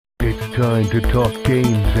Time to talk games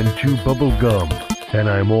and chew bubble gum, and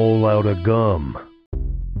I'm all out of gum.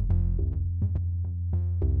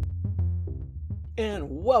 And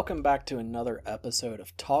welcome back to another episode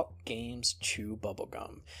of Talk Games Chew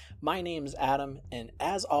Bubblegum. My name's Adam, and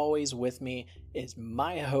as always with me is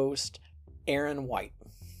my host, Aaron White.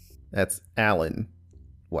 That's Alan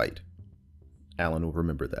White. Alan will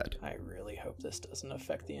remember that. I really hope this doesn't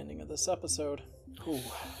affect the ending of this episode. Ooh,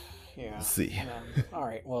 yeah. Let's see. All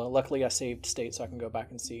right, well, luckily I saved state so I can go back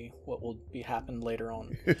and see what will be happened later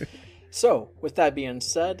on. So, with that being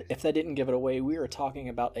said, if that didn't give it away, we are talking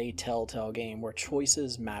about a Telltale game where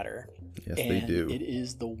choices matter. Yes, and they do. It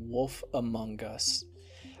is The Wolf Among Us.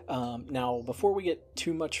 Now, before we get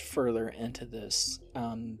too much further into this,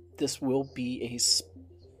 this will be a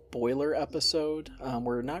spoiler episode.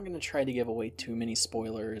 We're not going to try to give away too many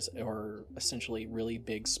spoilers or essentially really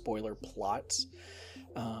big spoiler plots.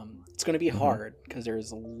 It's going to be hard because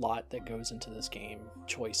there's a lot that goes into this game,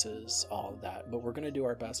 choices, all of that, but we're going to do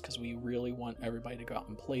our best because we really want everybody to go out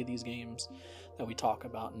and play these games that we talk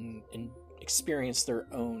about and experience their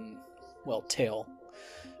own, well, tale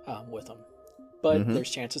with them. But there's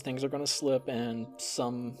chances things are going to slip and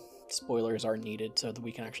some spoilers are needed so that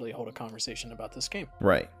we can actually hold a conversation about this game.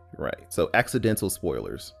 Right. So accidental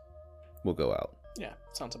spoilers will go out. Yeah,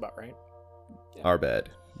 sounds about right. Yeah. Our bad.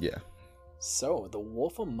 Yeah. So, The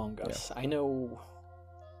Wolf Among Us. Yeah. I know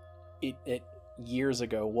it years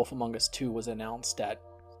ago, Wolf Among Us 2 was announced at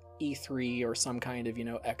E3 or some kind of,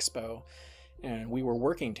 expo. And we were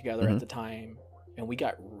working together at the time, and we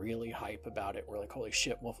got really hype about it. We're like, holy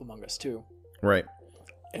shit, Wolf Among Us 2. Right.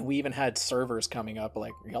 And we even had servers coming up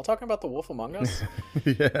like, are y'all talking about The Wolf Among Us?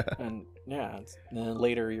 Yeah. And then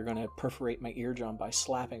later you're going to perforate my eardrum by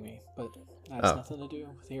slapping me. But that's nothing to do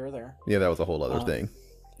with here or there. Yeah, that was a whole other thing.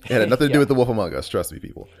 It had nothing to do with The Wolf Among Us, trust me,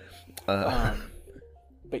 people.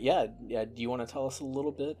 But yeah, do you want to tell us a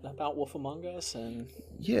little bit about Wolf Among Us?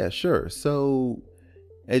 Yeah, sure. So,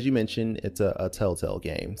 as you mentioned, it's a Telltale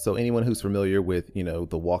game. So anyone who's familiar with,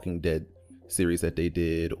 the Walking Dead series that they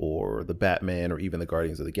did, or the Batman, or even the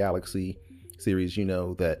Guardians of the Galaxy series,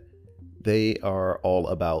 that they are all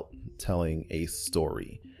about telling a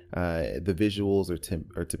story. The visuals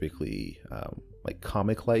are typically like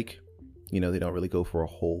comic-like. They don't really go for a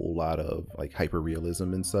whole lot of like hyper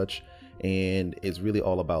realism and such, and it's really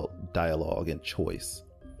all about dialogue and choice.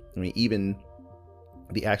 I mean, even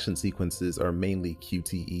the action sequences are mainly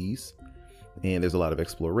QTEs, and there's a lot of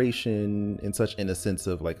exploration and such, in a sense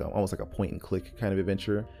of like almost like a point and click kind of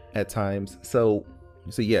adventure at times. So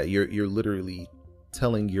yeah, you're literally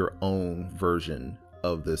telling your own version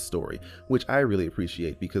of this story, which I really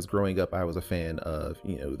appreciate, because growing up I was a fan of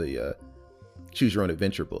the choose your own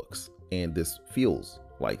adventure books. And this feels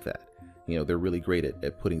like that. They're really great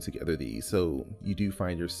at putting together these. So you do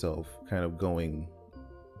find yourself kind of going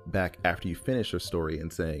back after you finish your story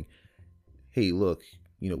and saying, hey, look,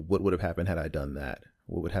 what would have happened had I done that?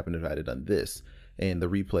 What would happen if I had done this? And the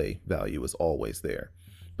replay value is always there.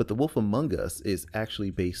 But The Wolf Among Us is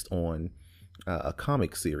actually based on a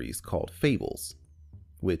comic series called Fables,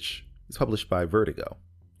 which is published by Vertigo,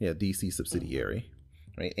 DC subsidiary,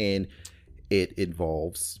 right? And it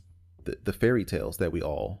involves the fairy tales that we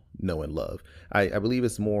all know and love. I believe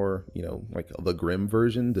it's more, like the Grimm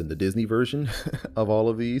version than the Disney version of all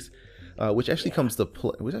of these, which actually comes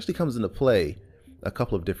into play a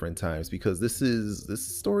couple of different times, because this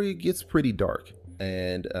story gets pretty dark,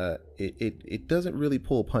 and it doesn't really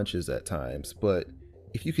pull punches at times. But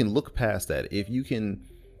if you can look past that, if you can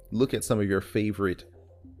look at some of your favorite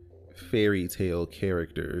fairy tale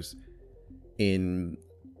characters in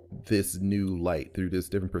this new light, through this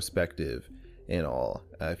different perspective and all,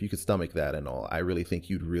 if you could stomach that and all, I really think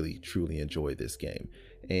you'd really truly enjoy this game.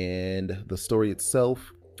 And the story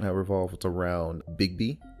itself revolves around Big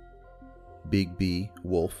B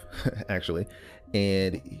Wolf actually,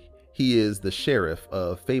 and he is the sheriff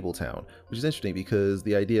of Fabletown, which is interesting because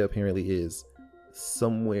the idea apparently is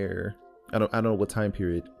somewhere, I don't know what time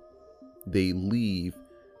period they leave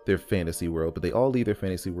their fantasy world, but they all leave their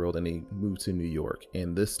fantasy world and they move to New York.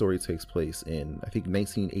 And this story takes place in, I think,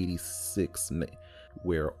 1986,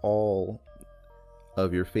 where all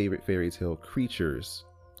of your favorite fairy tale creatures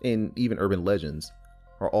and even urban legends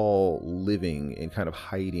are all living and kind of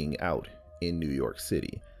hiding out in New York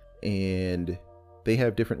City. And they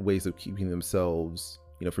have different ways of keeping themselves,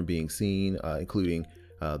 from being seen, including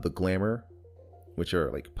the glamour, which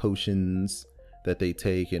are like potions that they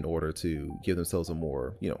take in order to give themselves a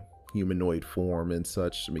more, humanoid form and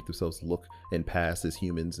such, to make themselves look and pass as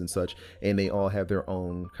humans and such. And they all have their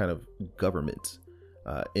own kind of government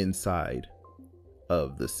inside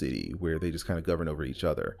of the city, where they just kind of govern over each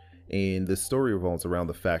other. And the story revolves around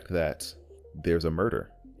the fact that there's a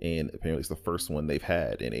murder, and apparently it's the first one they've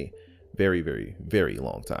had in a very, very, very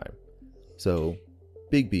long time. So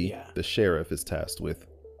Bigby, the sheriff, is tasked with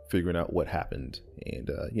figuring out what happened and,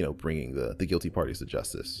 bringing the guilty parties to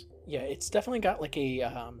justice. Yeah, it's definitely got like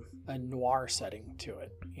a noir setting to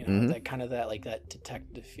it. You know, that kind of that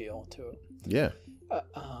detective feel to it. Yeah.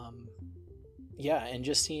 Yeah, and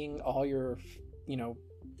just seeing all your,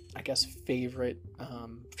 I guess favorite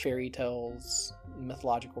fairy tales,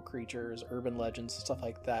 mythological creatures, urban legends, stuff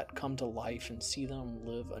like that come to life and see them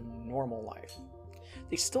live a normal life.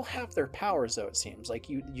 They still have their powers, though. It seems like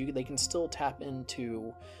they can still tap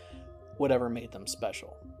into whatever made them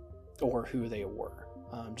special or who they were.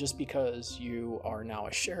 Just because you are now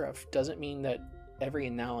a sheriff doesn't mean that every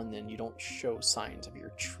now and then you don't show signs of your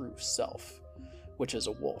true self, which is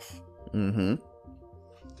a wolf. Mm-hmm.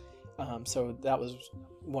 So that was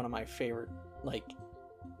one of my favorite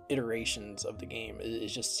iterations of the game,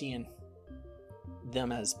 is just seeing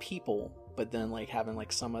them as people, but then having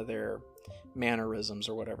some of their mannerisms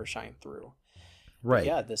or whatever shine through. Right. But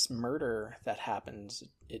yeah, this murder that happens,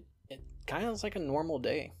 it kind of is like a normal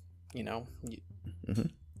day, Mm-hmm.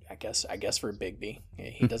 I guess for Bigby,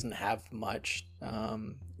 he doesn't have much.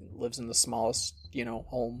 Lives in the smallest,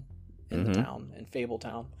 home in the town, in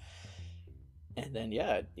Fabletown. And then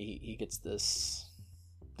he gets this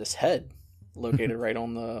head located right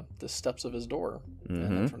on the steps of his door. And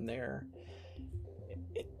then from there,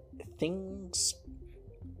 things,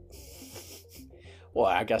 well,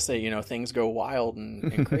 I guess that things go wild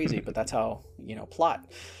and crazy, but that's how plot.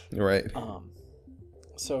 Right.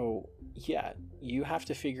 So yeah, you have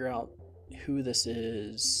to figure out who this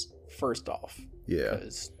is first off. Yeah.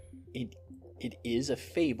 Because it is a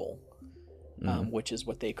fable. Which is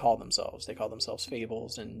what they call themselves. They call themselves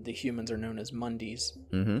fables, and the humans are known as Mundies.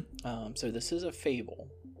 So this is a fable,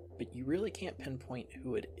 but you really can't pinpoint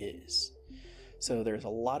who it is. So there's a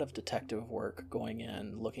lot of detective work going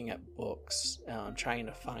in, looking at books, trying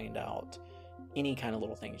to find out any kind of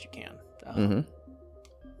little things you can.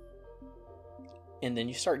 And then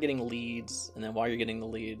you start getting leads, and then while you're getting the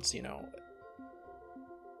leads,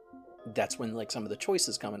 that's when some of the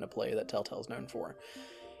choices come into play that Telltale's known for.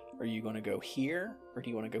 Are you going to go here, or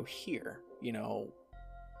do you want to go here? You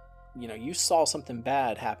saw something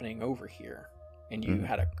bad happening over here, and you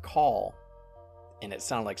had a call, and it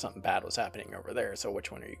sounded like something bad was happening over there. So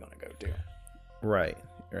which one are you going to go do? Right.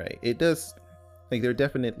 It does. There are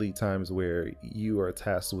definitely times where you are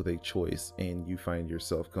tasked with a choice, and you find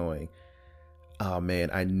yourself going, "Oh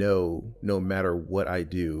man, I know no matter what I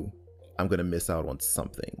do, I'm going to miss out on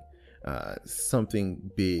something.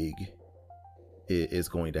 Something big is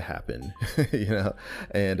going to happen,"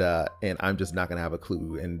 and I'm just not going to have a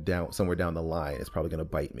clue, and somewhere down the line it's probably going to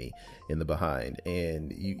bite me in the behind.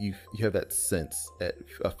 And you have that sense at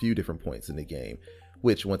a few different points in the game,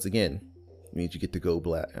 which once again means you get to go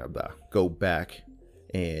back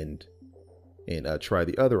and try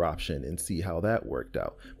the other option and see how that worked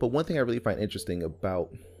out. But one thing I really find interesting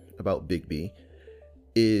about Bigby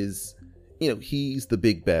is he's the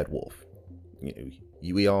big bad wolf.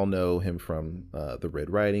 We all know him from the Red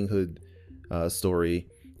Riding Hood story.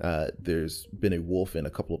 There's been a wolf in a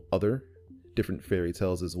couple of other different fairy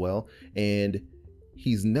tales as well. And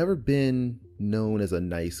he's never been known as a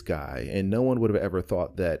nice guy. And no one would have ever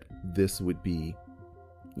thought that this would be,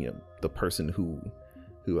 the person who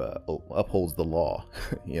upholds the law,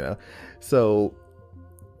 So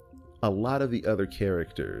a lot of the other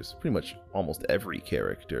characters, pretty much almost every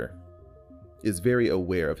character, is very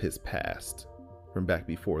aware of his past from back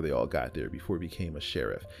before they all got there, before he became a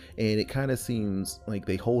sheriff. And it kind of seems like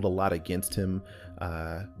they hold a lot against him,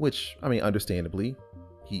 which, understandably,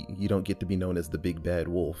 you don't get to be known as the big bad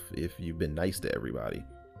wolf if you've been nice to everybody.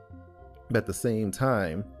 But at the same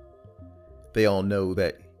time, they all know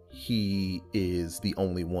that he is the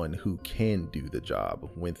only one who can do the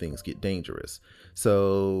job when things get dangerous.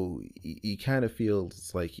 So he kind of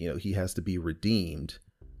feels like, he has to be redeemed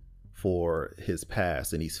for his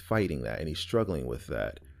past, and he's fighting that, and he's struggling with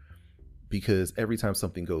that, because every time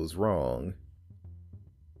something goes wrong,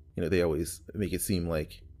 they always make it seem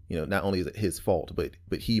like, not only is it his fault,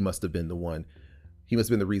 but he must have been the one, he must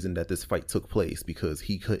have been the reason that this fight took place, because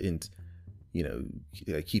he couldn't,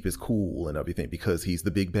 keep his cool and everything, because he's the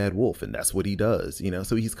big bad wolf and that's what he does,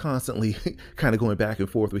 so he's constantly kind of going back and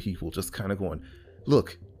forth with people, just kind of going,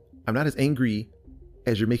 look, I'm not as angry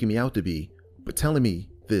as you're making me out to be, but telling me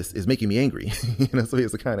this is making me angry. So he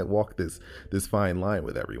has to kind of walk this fine line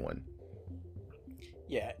with everyone.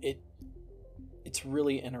 Yeah, it's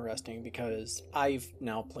really interesting, because I've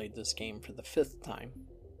now played this game for the 5th time,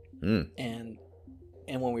 and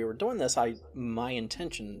And when we were doing this, my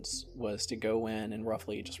intentions was to go in and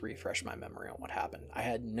roughly just refresh my memory on what happened. I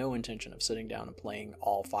had no intention of sitting down and playing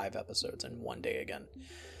all 5 episodes in one day again.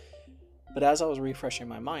 But as I was refreshing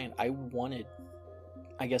my mind, I wanted,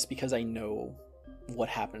 I guess because I know what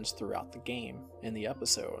happens throughout the game in the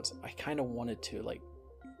episodes, I kind of wanted to like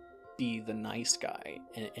be the nice guy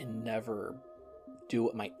and never do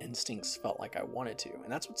what my instincts felt like I wanted to.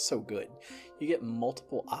 And that's what's so good. You get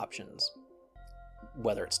multiple options,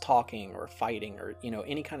 whether it's talking or fighting or, you know,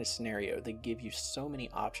 any kind of scenario. They give you so many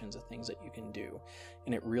options of things that you can do,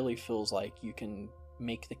 and it really feels like you can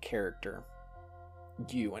make the character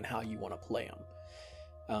you and how you want to play them.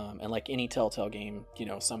 And like any Telltale game, you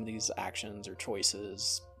know, some of these actions or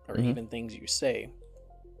choices or even things you say,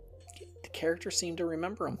 the characters seem to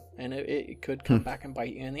remember them, and it could come back and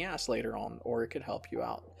bite you in the ass later on, or it could help you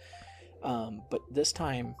out. But this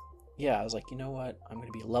time, yeah, I was like, you know what? I'm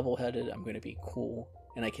going to be level-headed. I'm going to be cool.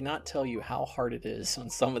 And I cannot tell you how hard it is on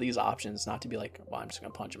some of these options not to be like, well, I'm just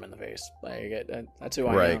going to punch him in the face. Like, that's who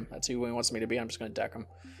I am. That's who he wants me to be. I'm just going to deck him.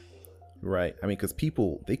 Right. I mean, because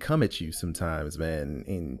people, they come at you sometimes, man.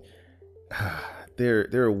 And there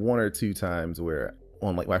are 1 or 2 times where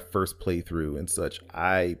on like my first playthrough and such,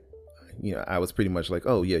 I was pretty much like,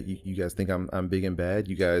 oh yeah, you guys think I'm big and bad.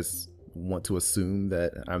 You guys want to assume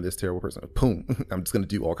that I'm this terrible person. Boom. I'm just going to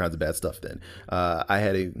do all kinds of bad stuff then. I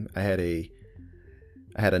had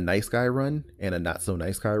a nice guy run and a not so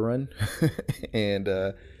nice guy run. And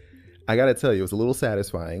I got to tell you, it was a little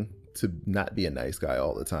satisfying to not be a nice guy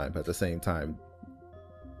all the time. But at the same time,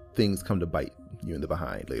 things come to bite you in the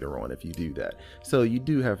behind later on if you do that. So you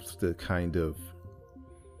do have to kind of,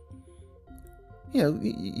 you know,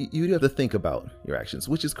 you do have to think about your actions,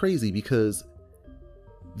 which is crazy because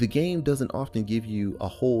the game doesn't often give you a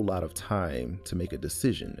whole lot of time to make a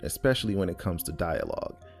decision, especially when it comes to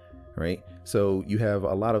dialogue, right? So you have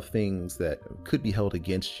a lot of things that could be held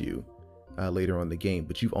against you later on in the game,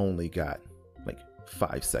 but you've only got like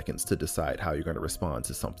 5 seconds to decide how you're going to respond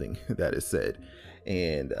to something that is said.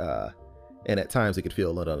 And at times it could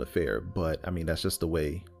feel a little unfair, but I mean, that's just the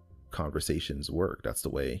way conversations work. That's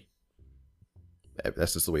just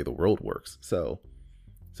the way the world works. So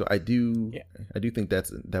I do think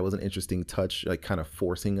that was an interesting touch, like kind of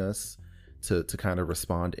forcing us to kind of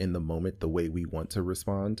respond in the moment the way we want to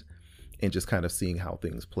respond, and just kind of seeing how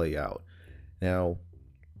things play out. Now,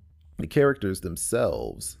 the characters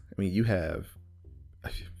themselves, I mean, you have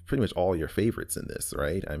pretty much all your favorites in this,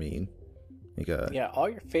 right? I mean, yeah, all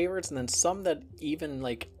your favorites, and then some that even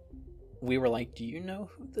like we were like, do you know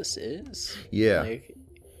who this is? Yeah. Like,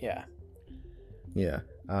 yeah. Yeah.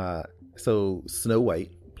 So Snow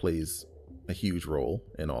White plays a huge role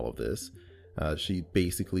in all of this. She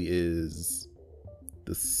basically is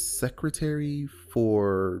the secretary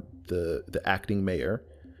for the acting mayor,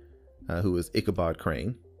 who is Ichabod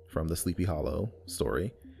Crane from the Sleepy Hollow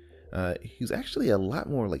story. He's actually a lot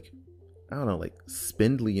more like, I don't know, like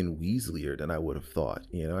spindly and weaselier than I would have thought.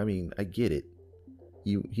 You know, I mean, I get it.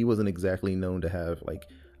 He wasn't exactly known to have like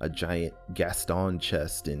a giant Gaston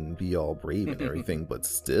chest and be all brave and everything, but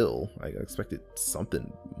still, I expected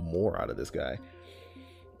something more out of this guy.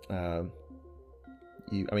 I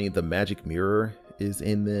mean, the Magic Mirror is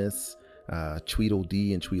in this.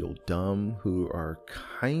 Tweedledee and Tweedledum, who are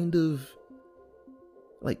kind of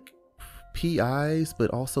like PIs, but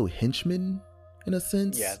also henchmen in a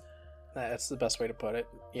sense. Yeah, that's the best way to put it.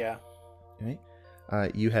 Yeah. Right.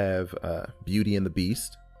 You have Beauty and the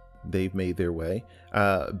Beast. They've made their way.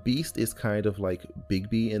 Beast is kind of like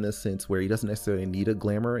Bigby in a sense where he doesn't necessarily need a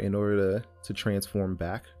glamour in order to transform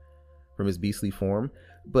back from his beastly form.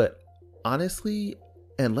 But honestly,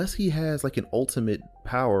 unless he has like an ultimate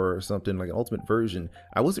power or something, like an ultimate version,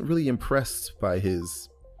 I wasn't really impressed by his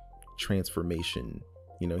transformation.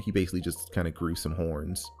 You know, he basically just kind of grew some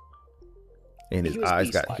horns. And his eyes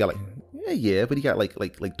he got like, yeah, but he got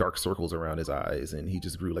like dark circles around his eyes, and he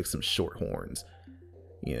just grew like some short horns.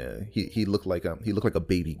 Yeah, he looked like a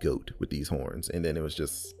baby goat with these horns, and then it was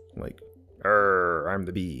just like, I'm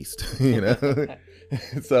the beast, you know.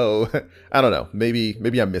 So I don't know.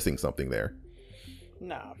 Maybe I'm missing something there.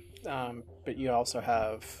 No, but you also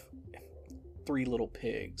have 3 little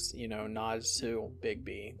pigs. You know, nods to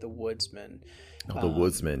Bigby, the woodsman. Oh, the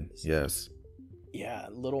woodsman, yes. Yeah,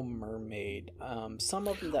 Little Mermaid. Some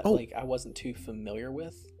of them that like I wasn't too familiar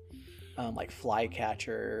with, like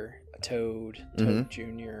Flycatcher, Toad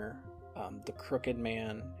Jr., the Crooked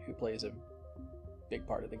Man, who plays a big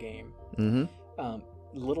part of the game.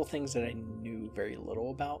 Little things that I knew very little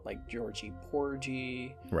about, like Georgie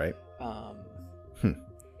Porgy. Right.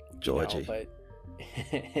 Georgie. You know, but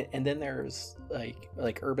and then there's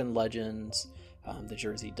like urban legends, the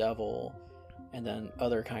Jersey Devil, and then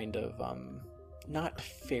other kind of not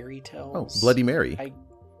fairy tales. Bloody Mary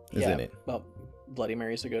is in it. Well, Bloody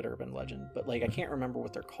Mary's a good urban legend, but like I can't remember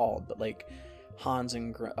what they're called, but like Hansel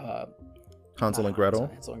and Gretel.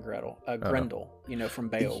 Grendel, from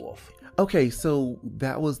Beowulf. Okay, so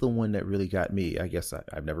that was the one that really got me. I guess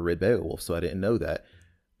I've never read Beowulf, so I didn't know that.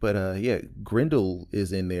 But yeah, Grendel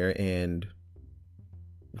is in there, and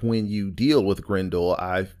when you deal with Grendel,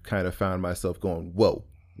 I've kind of found myself going, whoa,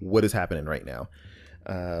 what is happening right now?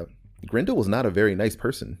 Grendel was not a very nice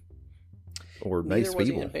person or Neither nice was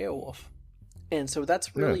he fable. in Beowulf. And so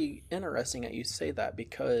that's really interesting that you say that,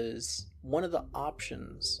 because one of the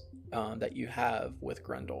options that you have with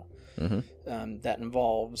Grendel that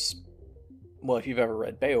involves, well, if you've ever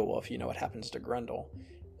read Beowulf, you know what happens to Grendel.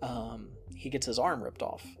 He gets his arm ripped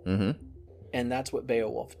off. And that's what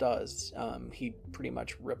Beowulf does. He pretty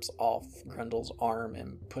much rips off Grendel's arm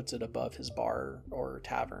and puts it above his bar or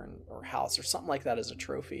tavern or house or something like that as a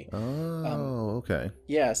trophy. Oh, okay.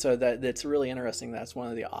 Yeah, so that's really interesting. That's one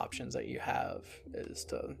of the options that you have, is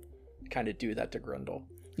to kind of do that to Grendel.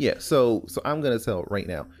 Yeah, so I'm going to tell right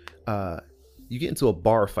now. You get into a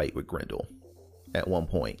bar fight with Grendel at one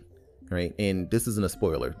point, right? And this isn't a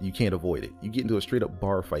spoiler. You can't avoid it. You get into a straight up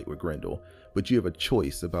bar fight with Grendel, but you have a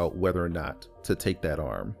choice about whether or not to take that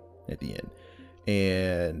arm at the end.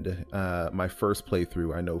 And my first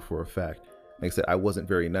playthrough, I know for a fact, like I said, I wasn't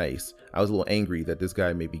very nice. I was a little angry that this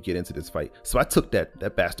guy made me get into this fight. So I took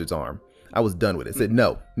that bastard's arm. I was done with it. I said,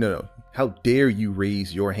 no. How dare you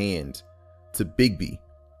raise your hand to Bigby?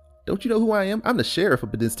 Don't you know who I am? I'm the sheriff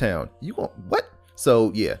of this town. You want what?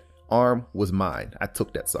 So yeah, arm was mine. I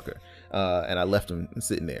took that sucker, and I left him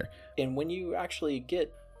sitting there. And when you actually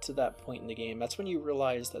get to that point in the game, that's when you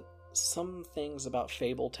realize that some things about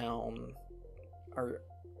Fabletown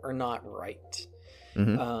are not right,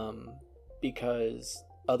 because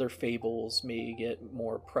other fables may get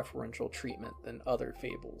more preferential treatment than other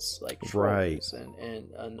fables, like trolls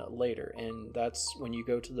and later. And that's when you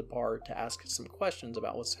go to the bar to ask some questions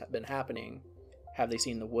about what's been happening. Have they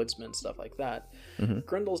seen the woodsman, stuff like that?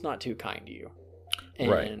 Grendel's not too kind to you,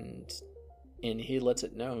 and he lets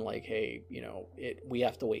it known, like, hey, we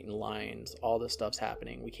have to wait in lines. All this stuff's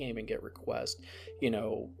happening. We can't even get requests.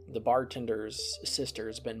 The bartender's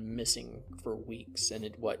sister's been missing for weeks. And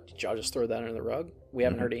did y'all just throw that under the rug? We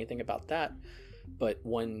haven't heard anything about that. But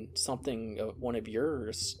when something of one of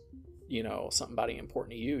yours, something about it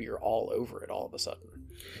important to you, you're all over it all of a sudden.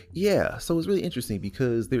 Yeah, so it's really interesting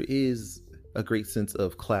because there is a great sense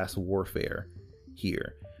of class warfare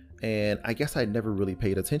here. And I guess I never really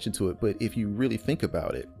paid attention to it, but if you really think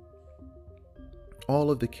about it,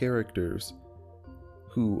 all of the characters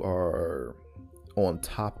who are on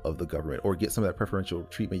top of the government or get some of that preferential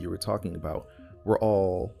treatment you were talking about were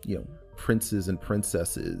all, princes and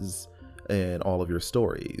princesses in all of your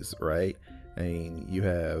stories, right? I mean, you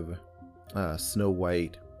have Snow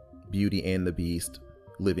White, Beauty and the Beast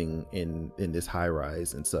living in this high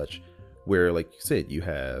rise and such, where, like you said, you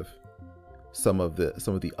have some of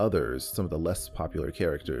the others, some of the less popular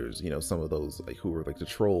characters, some of those like who are like the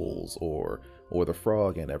trolls or the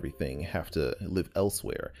frog and everything have to live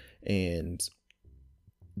elsewhere, and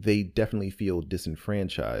they definitely feel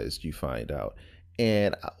disenfranchised, you find out.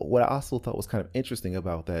 And what I also thought was kind of interesting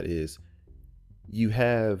about that is you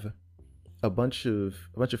have a bunch of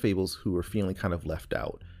fables who are feeling kind of left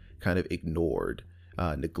out, kind of ignored,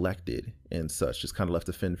 neglected and such, just kind of left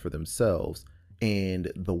to fend for themselves.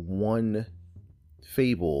 And the one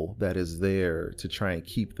fable that is there to try and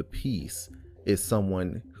keep the peace is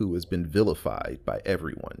someone who has been vilified by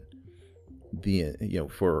everyone,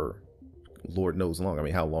 for Lord knows long. I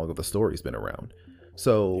mean, how long have the story's been around?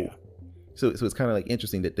 So it's kind of like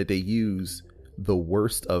interesting that they use the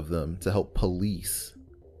worst of them to help police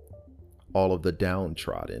all of the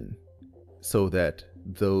downtrodden, so that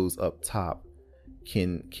those up top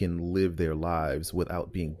can live their lives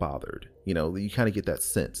without being bothered. You kind of get that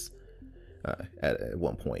sense at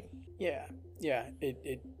one point. Yeah.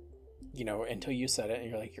 It until you said it, and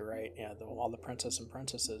you're like, you're right. Yeah, all the princess and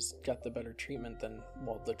princesses got the better treatment than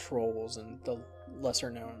the trolls and the lesser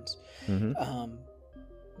knowns.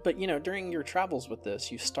 But during your travels with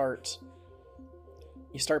this, you start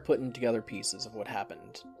putting together pieces of what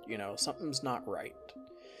happened. Something's not right.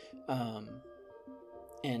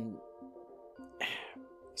 And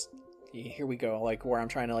here we go, like where I'm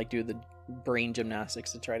trying to do the brain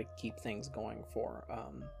gymnastics to try to keep things going for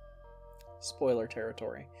spoiler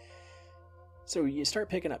territory. So you start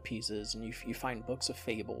picking up pieces, and you find books of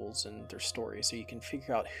fables and their stories, so you can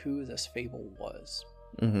figure out who this fable was.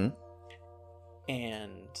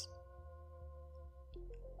 And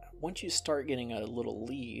once you start getting a little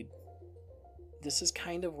lead, this is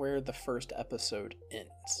kind of where the first episode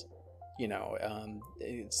ends. You know,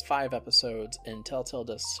 it's 5 episodes, and Telltale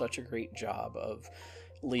does such a great job of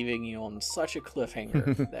leaving you on such a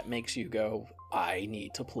cliffhanger that makes you go, I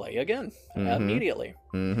need to play again immediately.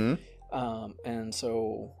 Mm-hmm. And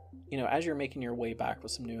so, you know, as you're making your way back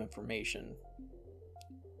with some new information,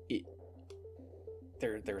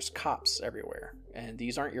 there's cops everywhere, and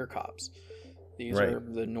these aren't your cops. These Right. are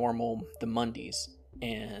the Mundys,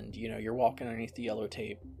 and you know, you're walking underneath the yellow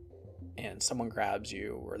tape, and someone grabs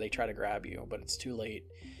you, or they try to grab you, but it's too late,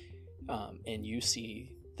 and you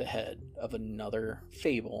see the head of another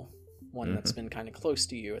Fable, one that's been kind of close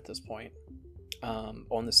to you at this point,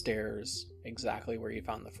 on the stairs, exactly where you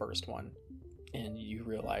found the first one, and you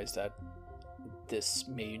realize that this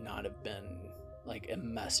may not have been like a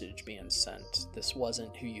message being sent. This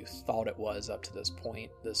wasn't who you thought it was up to this point.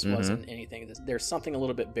 This wasn't anything. There's something a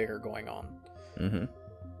little bit bigger going on.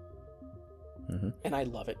 And I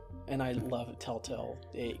love it. And I love Telltale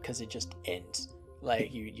because it just ends.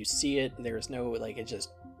 Like you see it, there's no, like, it just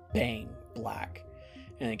bang, black.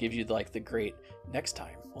 And it gives you like the great next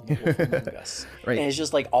time on The Wolf Among Us. Right. And it's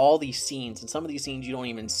just like all these scenes, and some of these scenes you don't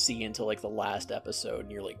even see until like the last episode,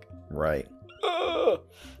 and you're like, Right. ugh!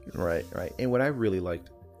 Right. And what I really liked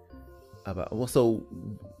about, well, so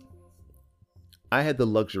I had the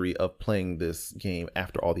luxury of playing this game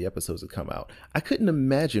after all the episodes had come out. I couldn't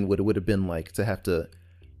imagine what it would have been like to have to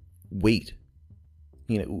wait,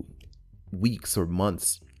 you know, weeks or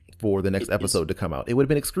months for the next episode to come out. It would have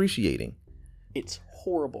been excruciating. It's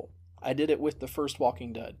horrible. I did it with the first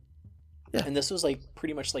Walking Dead. Yeah. And this was like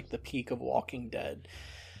pretty much like the peak of Walking Dead.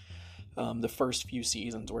 The first few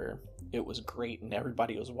seasons where it was great and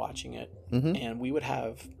everybody was watching it. And we would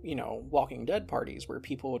have, you know, Walking Dead parties where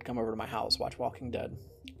people would come over to my house, watch Walking Dead.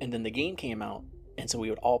 And then the game came out. And so we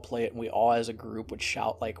would all play it, and we all as a group would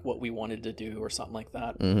shout like what we wanted to do or something like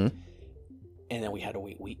that. And then we had to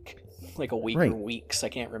wait a week Right. or weeks. I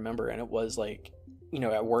can't remember. And it was like, you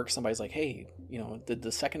know, at work, somebody's like, hey, you know, did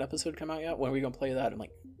the second episode come out yet? When are we going to play that? I'm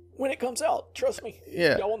like, when it comes out, trust me.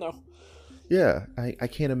 Yeah. Y'all will know. Yeah, I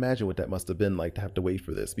can't imagine what that must have been like to have to wait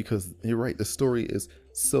for this, because you're right, the story is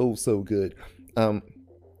so good.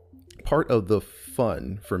 Part of the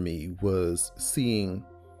fun for me was seeing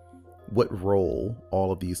what role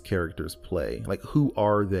all of these characters play. Like, who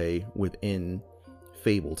are they within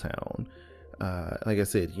Fabletown? Like I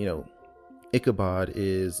said, you know, Ichabod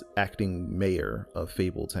is acting mayor of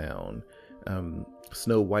Fabletown.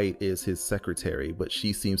 Snow White is his secretary, but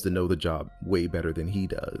she seems to know the job way better than he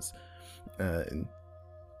does. And,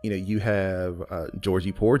 you know, you have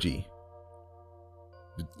Georgie Porgy,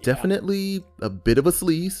 definitely a bit of a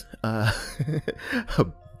sleaze.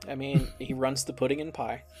 I mean, he runs the Pudding and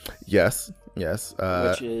Pie. Yes.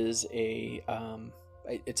 Which is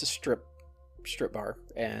it's a strip bar,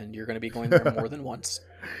 and you're going to be going there more than once.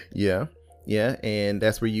 Yeah, and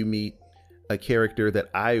that's where you meet a character that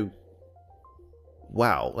I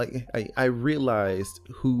realized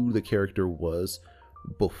who the character was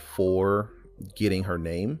before getting her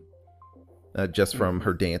name, just from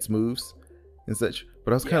her dance moves and such.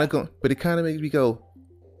 But I was kind of going, but it kind of made me go,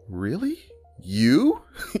 really? You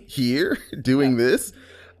here doing this?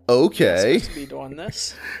 Okay. You're supposed to be doing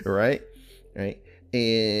this. right.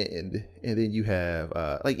 And then you have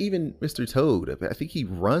like even Mr. Toad. I think he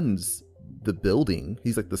runs the building.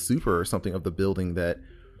 He's like the super or something of the building that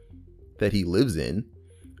he lives in.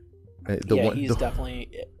 Definitely,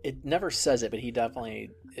 it never says it, but he definitely,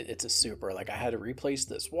 it's a super. Like, I had to replace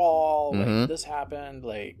this wall, like this happened,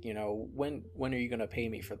 like, you know, when are you going to pay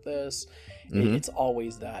me for this? It's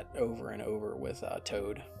always that over and over with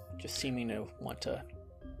Toad, just seeming to want to,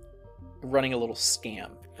 running a little scam.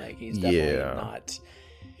 Like, he's definitely not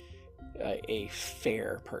a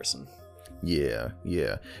fair person. Yeah.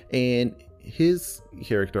 And his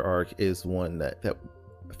character arc is one that I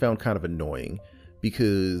found kind of annoying,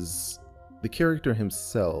 because the character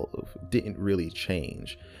himself didn't really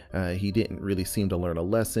change. He didn't really seem to learn a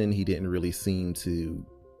lesson. He didn't really seem to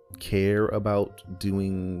care about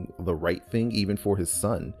doing the right thing, even for his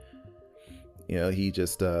son. You know, he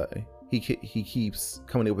just he keeps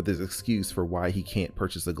coming up with this excuse for why he can't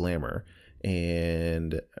purchase a glamour.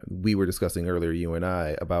 And we were discussing earlier, you and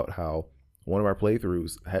I, about how one of our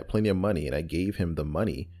playthroughs had plenty of money, and I gave him the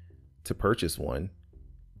money to purchase one.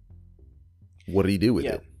 What did he do with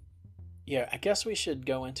it? Yeah, I guess we should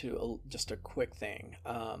go into just a quick thing.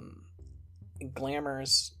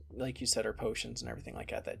 Glamours like you said, are potions and everything like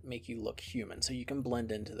that make you look human, so you can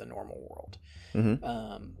blend into the normal world.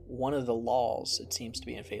 One of the laws, it seems to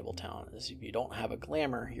be in Fabletown, is if you don't have a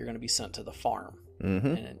glamour, you're going to be sent to the farm.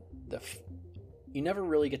 And you never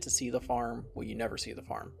really get to see the farm. Well, you never see the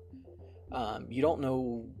farm. You don't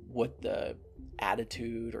know what the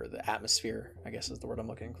attitude or the atmosphere, I guess is the word I'm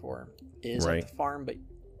looking for, is at the farm, but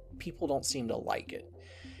people don't seem to like it.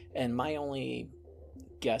 And my only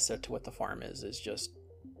guess as to what the farm is just,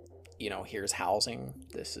 here's housing.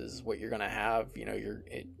 This is what you're going to have.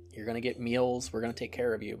 You're going to get meals. We're going to take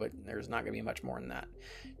care of you, but there's not going to be much more than that.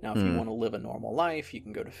 Now, if you want to live a normal life, you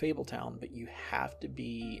can go to Fabletown, but you have to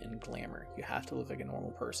be in glamour. You have to live like a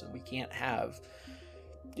normal person. We can't have,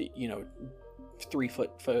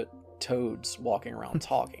 3-foot toads walking around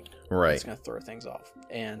talking. Right. It's going to throw things off.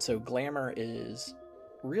 And so glamour is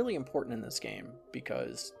really important in this game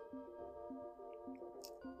because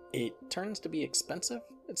it turns to be expensive,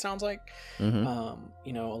 it sounds like. A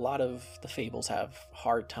lot of the Fables have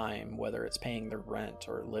hard time, whether it's paying their rent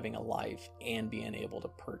or living a life and being able to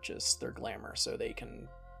purchase their glamour so they can,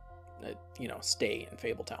 stay in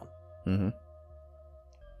Fabletown.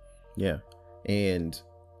 Yeah. And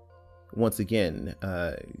once again,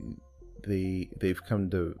 they've come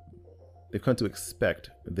to expect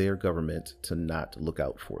their government to not look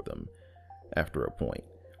out for them after a point.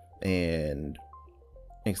 And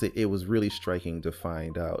it was really striking to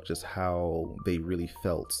find out just how they really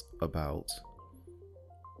felt about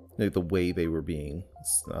the way they were being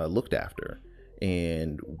looked after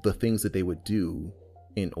and the things that they would do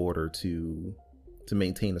in order to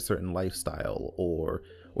maintain a certain lifestyle or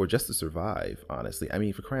just to survive, honestly. I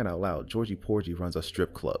mean, for crying out loud, Georgie Porgy runs a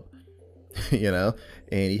strip club, and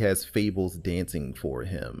he has Fables dancing for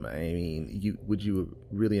him. I mean, would you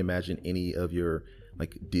really imagine any of your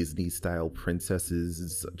like Disney style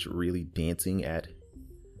princesses really dancing at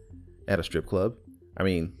a strip club? I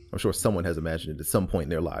mean, I'm sure someone has imagined it at some point in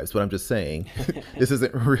their lives, but I'm just saying this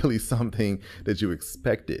isn't really something that you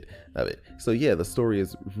expected of it. So yeah, the story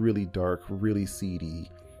is really dark, really seedy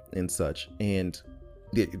and such. And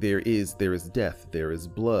there is death, there is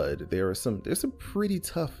blood, there's some pretty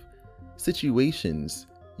tough situations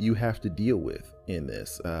you have to deal with in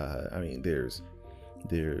this. I mean, there's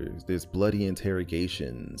bloody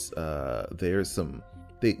interrogations. There's some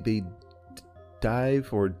they dive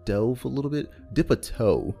or delve a little bit, dip a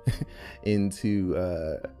toe into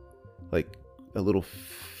like a little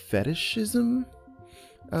fetishism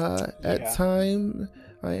at times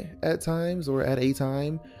or at a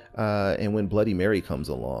time. And when Bloody Mary comes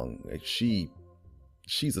along, like she's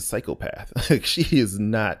a psychopath. Like she is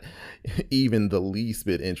not even the least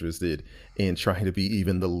bit interested in trying to be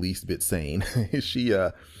even the least bit sane. She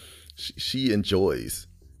enjoys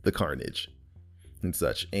the carnage and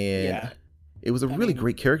such. And it was a really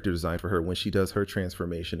great character design for her when she does her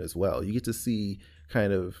transformation as well. You get to see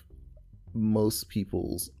kind of most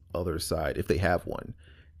people's other side if they have one.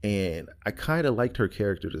 And I kind of liked her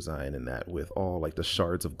character design in that, with all like the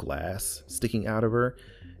shards of glass sticking out of her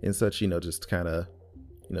and such, just kind of,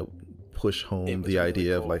 push home the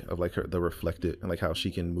idea cool. of the reflected and like how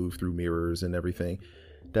she can move through mirrors and everything.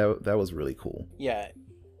 That was really cool. Yeah.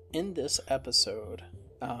 In this episode,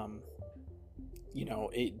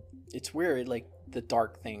 it's weird, like the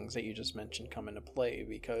dark things that you just mentioned come into play,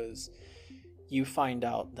 because you find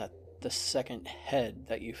out that the second head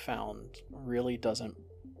that you found really doesn't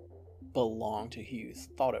belong to who you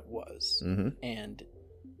thought it was. And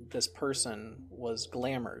this person was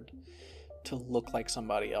glamored to look like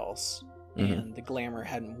somebody else, and the glamour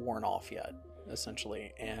hadn't worn off yet,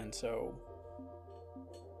 essentially. And so,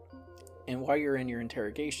 and while you're in your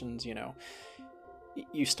interrogations,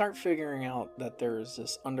 you start figuring out that there's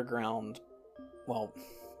this underground, well,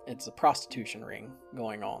 it's a prostitution ring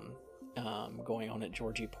going on at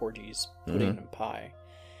Georgie Porgy's Pudding and Pie.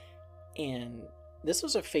 And this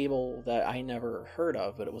was a fable that I never heard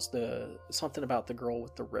of, but it was something about the girl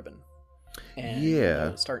with the ribbon. And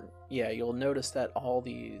you'll notice that all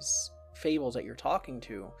these fables that you're talking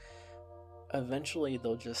to, eventually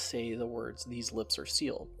they'll just say the words, "These lips are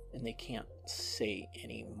sealed," and they can't say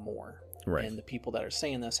any more. Right. And the people that are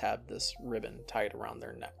saying this have this ribbon tied around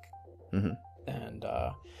their neck. And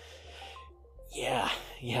yeah.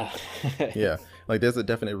 Like there's a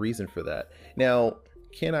definite reason for that. Now,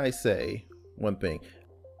 can I say one thing?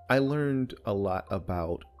 I learned a lot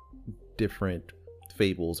about different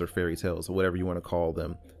fables or fairy tales or whatever you want to call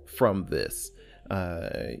them from this.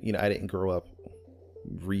 I didn't grow up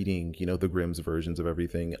reading the Grimm's versions of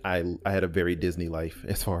everything. I had a very Disney life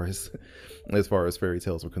as far as fairy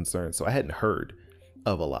tales were concerned, so I hadn't heard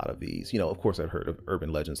of a lot of these. You know, of course, I've heard of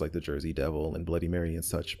urban legends like the Jersey Devil and Bloody Mary and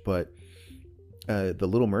such, but the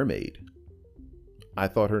Little Mermaid, I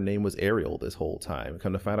thought her name was Ariel this whole time.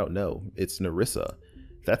 Come to find out, no, it's Narissa.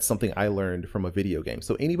 That's something I learned from a video game.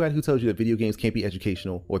 So anybody who tells you that video games can't be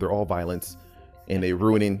educational or they're all violence and they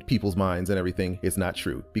ruining people's minds and everything is not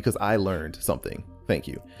true, because I learned something. Thank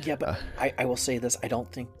you. Yeah, but I will say this. I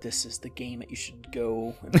don't think this is the game that you should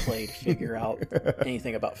go and play to figure out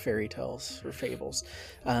anything about fairy tales or fables,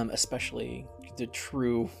 especially the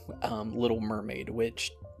true Little Mermaid,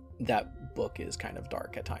 which that book is kind of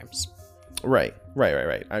dark at times. Right.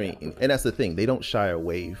 I mean, and that's the thing. They don't shy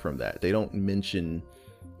away from that. They don't mention,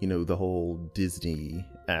 you know, the whole Disney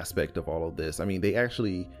aspect of all of this. I mean, they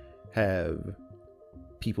actually have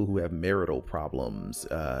people who have marital problems.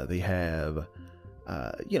 They have,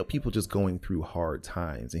 you know, people just going through hard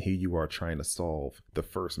times. And here you are trying to solve the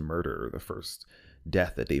first murder, the first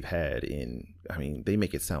death that they've had in, I mean, they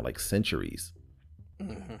make it sound like centuries.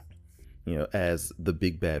 Mm-hmm. You know, as the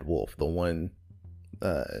big bad wolf, the one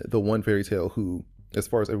fairy tale who, as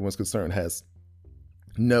far as everyone's concerned, has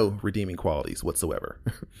no redeeming qualities whatsoever.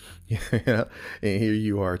 You know? And here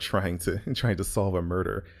you are trying to solve a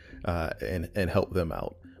murder and help them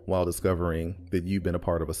out while discovering that you've been a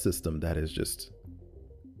part of a system that has just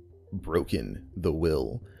broken the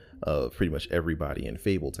will of pretty much everybody in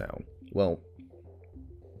Fabletown. Well,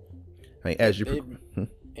 I mean, as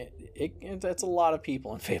that's a lot of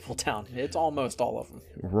people in Fabletown. It's almost all of them.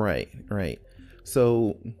 Right.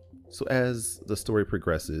 So as the story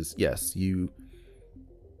progresses, yes, you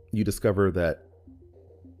discover that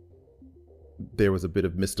there was a bit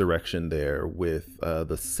of misdirection there with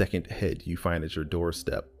the second head you find at your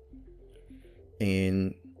doorstep.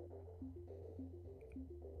 And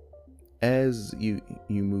as you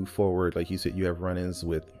move forward, like you said, you have run-ins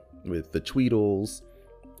with the Tweedles.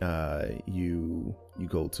 You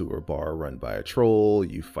go to a bar run by a troll.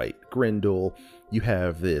 You fight Grendel. You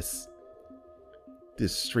have this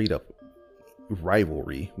straight up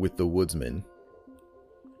rivalry with the woodsman,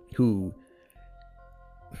 who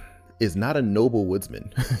is not a noble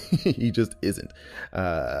woodsman. He just isn't.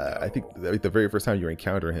 I think the very first time you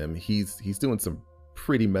encounter him, he's doing some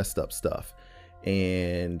pretty messed up stuff,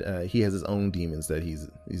 and he has his own demons that he's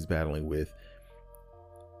battling with.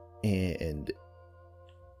 And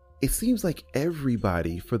it seems like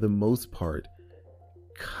everybody, for the most part,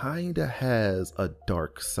 kind of has a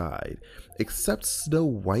dark side, except Snow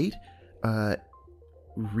White.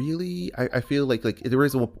 Really, I feel like there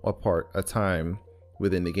is a time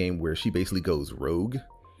within the game where she basically goes rogue,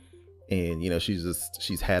 and you know,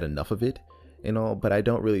 she's had enough of it and all, but I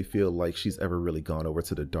don't really feel like she's ever really gone over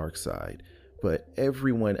to the dark side. But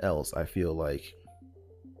everyone else, I feel like,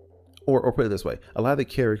 or put it this way, a lot of the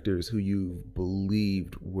characters who you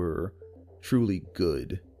believed were truly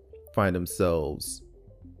good find themselves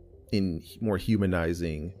in more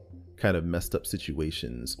humanizing kind of messed up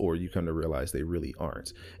situations, or you come to realize they really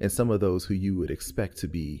aren't. And some of those who you would expect to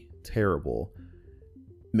be terrible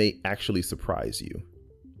may actually surprise you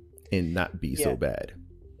and not be so bad.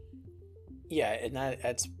 Yeah, and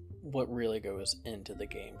that's what really goes into the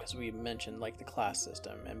game, because we mentioned like the class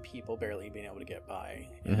system and people barely being able to get by.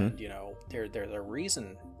 Mm-hmm. And you know, there's a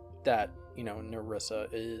reason that, you know, Narissa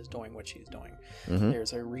is doing what she's doing. Mm-hmm.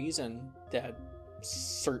 There's a reason that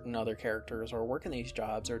certain other characters are working these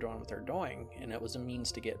jobs or doing what they're doing, and it was a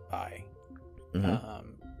means to get by.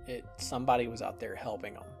 Mm-hmm. Somebody was out there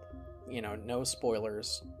helping them. You know, no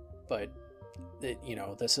spoilers, but you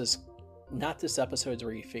know, this is not this episode's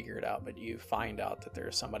where you figure it out, but you find out that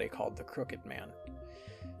there's somebody called the Crooked Man.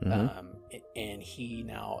 Mm-hmm. And he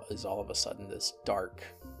now is all of a sudden this dark,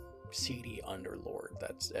 seedy underlord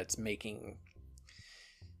that's making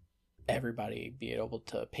everybody be able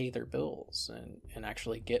to pay their bills and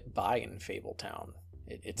actually get by in Fabletown.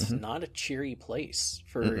 It's mm-hmm. not a cheery place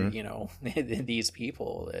for, mm-hmm. you know, these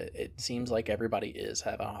people. It seems like everybody is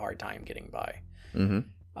having a hard time getting by. Mm-hmm.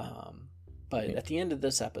 But at the end of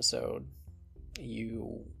this episode,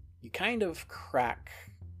 you kind of crack,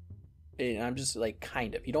 and I'm just like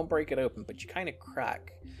kind of, you don't break it open, but you kind of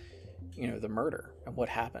crack, you know, the murder and what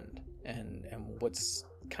happened and what's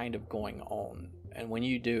kind of going on. And when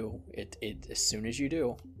you do, it as soon as you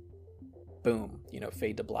do, boom, you know,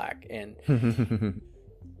 fade to black. And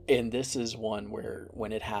and this is one where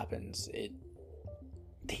when it happens,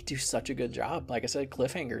 they do such a good job. Like I said,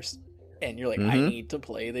 cliffhangers, and you're like, mm-hmm. I need to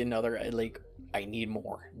play I need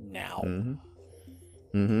more now. Mm-hmm.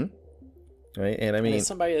 Mm-hmm. Right, and I mean, and it's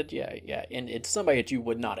somebody that and it's somebody that you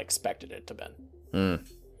would not expected it to be.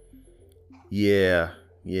 Yeah,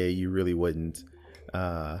 you really wouldn't.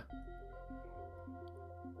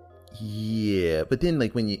 Yeah, but then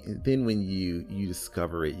like when you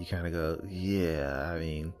discover it, you kind of go, yeah. I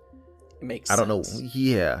mean, It makes I don't know. sense.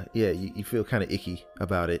 Yeah, you feel kind of icky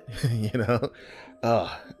about it, you know.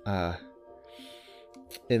 Uh,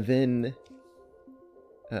 and then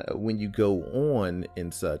when you go on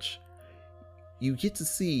and such, you get to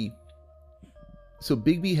see. So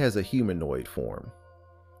Bigby has a humanoid form.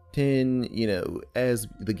 Then, as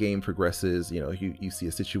the game progresses, you see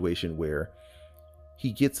a situation where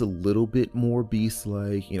he gets a little bit more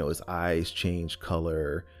beast-like. His eyes change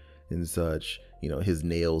color and such. His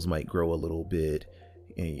nails might grow a little bit.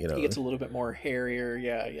 And, He gets a little bit more hairier.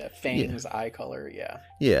 Yeah. Fangs, eye color.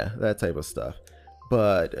 Yeah, that type of stuff.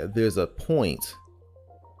 But there's a point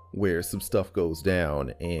where some stuff goes down,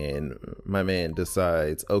 and my man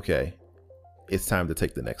decides, okay, it's time to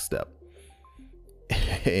take the next step.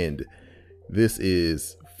 And this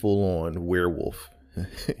is full-on werewolf.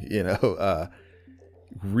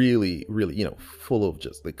 Really, really, full of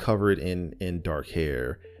just like covered in dark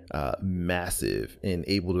hair, massive, and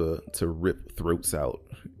able to rip throats out,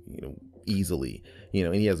 easily,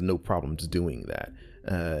 and he has no problems doing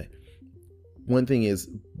that. One thing is,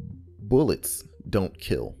 bullets don't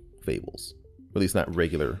kill Fables, or at least not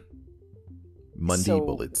regular Mundy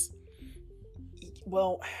bullets.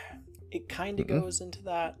 Well, it kind of goes into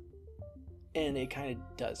that, and it kind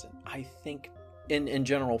of doesn't. I think in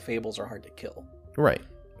general, Fables are hard to kill. Right.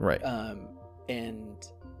 And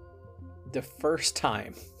the first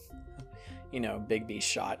time, Bigby's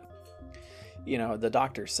shot, the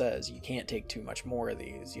doctor says you can't take too much more of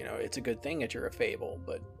these. It's a good thing that you're a Fable,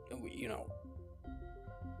 but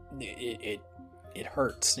it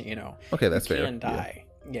hurts. Okay, that's fair. You can die.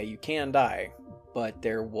 Yeah, you can die, but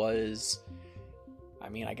there was.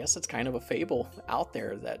 I guess it's kind of a fable out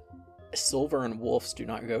there that silver and wolves do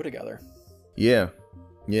not go together. Yeah.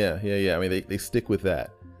 I mean, they stick with that.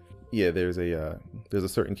 Yeah, there's a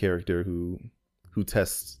certain character who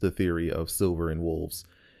tests the theory of silver and wolves,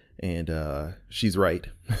 and she's right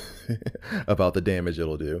about the damage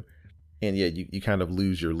it'll do. And yeah, you kind of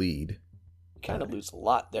lose your lead. You kind of lose a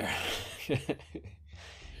lot there.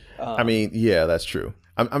 I mean, yeah, that's true.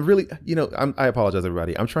 I'm really, I apologize,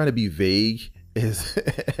 everybody. I'm trying to be vague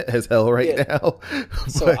as hell now.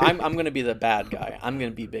 So I'm going to be the bad guy. I'm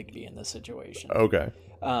going to be Bigby in this situation. Okay.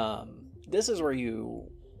 This is where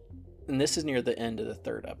and this is near the end of the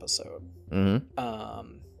third episode.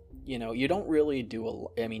 Mm-hmm. You don't really do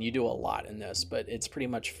you do a lot in this, but it's pretty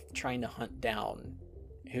much trying to hunt down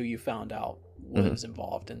who you found out was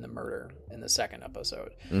involved in the murder in the second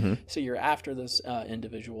episode. Mm-hmm. So you're after this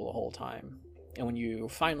individual the whole time. And when you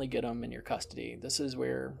finally get them in your custody, this is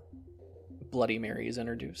where Bloody Mary is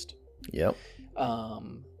introduced. Yep.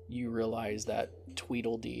 You realize that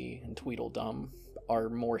Tweedledee and Tweedledum are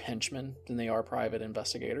more henchmen than they are private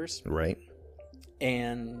investigators. Right.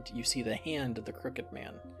 And you see the hand of the Crooked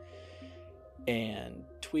Man. And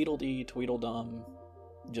Tweedledee, Tweedledum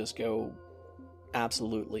just go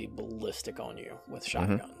absolutely ballistic on you with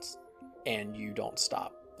shotguns. And you don't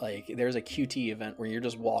stop. Like, there's a QT event where you're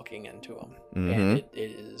just walking into them. And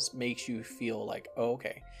it makes you feel like, oh,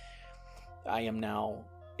 okay, I am now...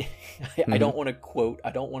 I don't want to quote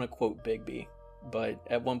Bigby, but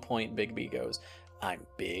at one point Bigby goes, "I'm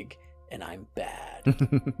big and I'm bad."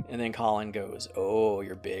 And then Colin goes, "Oh,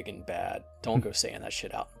 you're big and bad. Don't go saying that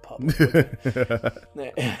shit out in public."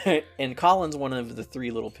 And Colin's one of the three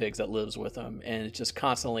little pigs that lives with him, and it's just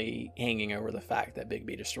constantly hanging over the fact that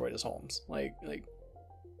Bigby destroyed his homes. Like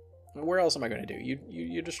where else am I going to do?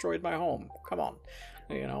 You destroyed my home. Come on.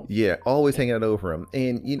 Yeah, always hanging out over him.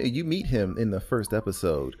 And you meet him in the first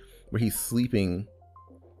episode where he's sleeping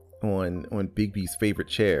on Bigby's favorite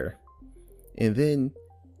chair, and then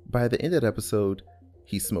by the end of the episode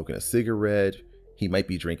he's smoking a cigarette, he might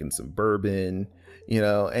be drinking some bourbon,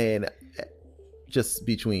 and just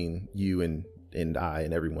between you and I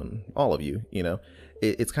and everyone, all of you,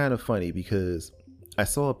 it's kind of funny because I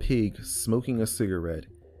saw a pig smoking a cigarette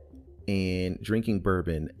and drinking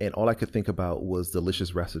bourbon, and all I could think about was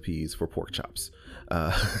delicious recipes for pork chops. I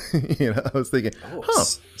was thinking,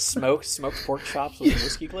 smoked pork chops with a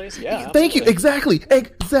whiskey glaze. Yeah, thank you. Exactly.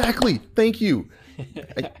 Thank you.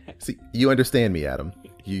 See, you understand me, Adam.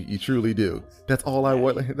 You truly do. That's all I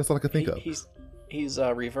want. That's all I could think of. He's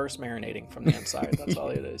reverse marinating from the inside. That's all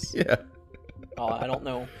it is. Yeah. I don't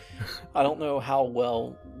know how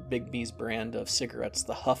well Bigby's brand of cigarettes,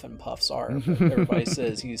 the Huff and Puffs, are. But everybody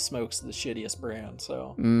says he smokes the shittiest brand.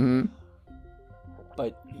 So,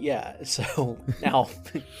 but yeah. So now,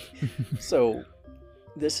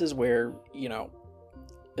 this is where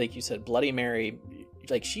like you said, Bloody Mary,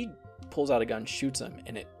 like she pulls out a gun, shoots him,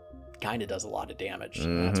 and it kind of does a lot of damage.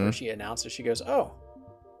 And that's where she announces, she goes, "Oh,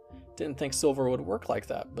 didn't think silver would work like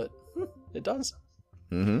that, but it does."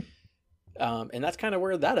 And that's kind of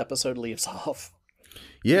where that episode leaves off.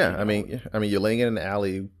 Yeah, I mean, you're laying in an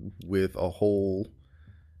alley with a hole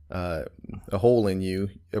in you,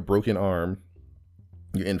 a broken arm.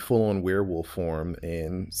 You're in full-on werewolf form,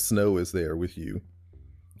 and Snow is there with you,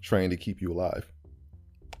 trying to keep you alive.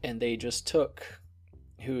 And they just took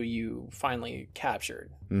who you finally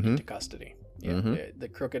captured into custody. Yeah, the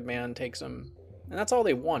Crooked Man takes him, and that's all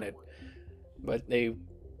they wanted. But they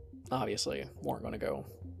obviously weren't going to go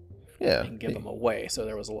and give him away, so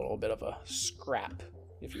there was a little bit of a scrap,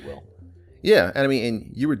 if you will. Yeah, and I mean,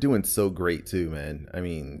 and you were doing so great too, man. I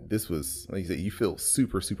mean, this was, like you said, you feel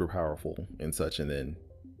super, super powerful and such, and then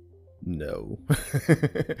no,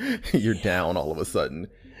 you're down all of a sudden.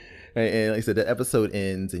 And like I said, the episode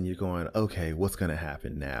ends, and you're going, okay, what's gonna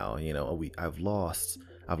happen now? You know, I've lost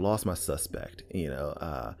my suspect. You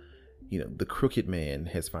know, the Crooked Man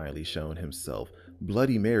has finally shown himself.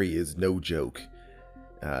 Bloody Mary is no joke.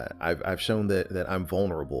 I've shown that I'm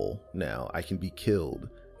vulnerable now. I can be killed.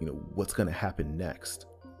 You know, what's gonna happen next?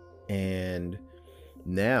 And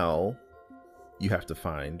now you have to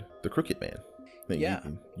find the Crooked Man. Yeah.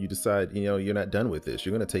 You decide, you know, you're not done with this.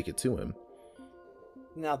 You're gonna take it to him.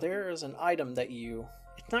 Now, there is an item that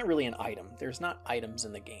it's not really an item. There's not items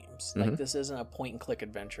in the games. Like, this isn't a point-and-click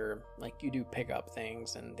adventure. Like, you do pick up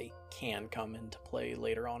things, and they can come into play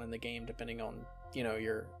later on in the game, depending on, you know,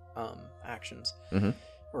 your actions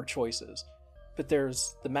or choices. But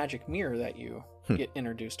there's the magic mirror that you get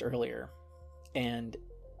introduced earlier. And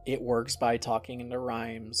it works by talking into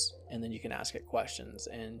rhymes, and then you can ask it questions.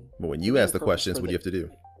 And but when you ask the questions, what do you have to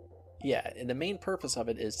do? Yeah, and the main purpose of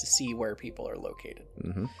it is to see where people are located.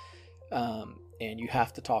 And you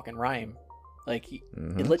have to talk in rhyme. Like,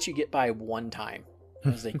 it lets you get by one time.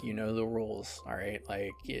 It's like, you know the rules, all right? Like,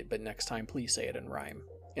 but next time, please say it in rhyme.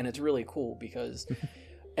 And it's really cool because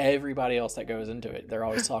everybody else that goes into it, they're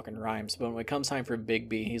always talking rhymes. But when it comes time for Big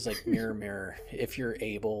B, he's like, mirror, mirror, if you're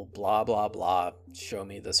able, blah, blah, blah, show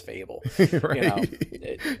me this fable. Right. You know,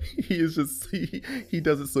 he is just, he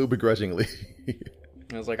does it so begrudgingly.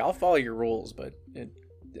 I was like, I'll follow your rules, but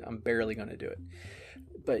I'm barely going to do it.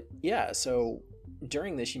 But yeah, so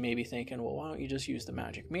during this, you may be thinking, well, why don't you just use the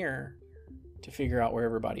magic mirror to figure out where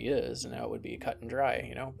everybody is? And that would be cut and dry,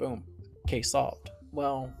 you know, boom, case solved.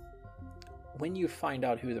 Well, when you find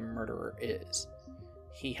out who the murderer is,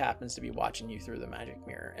 he happens to be watching you through the magic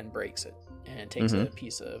mirror and breaks it and takes a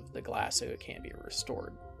piece of the glass so it can't be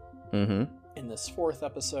restored. In this fourth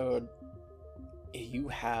episode, you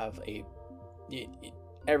have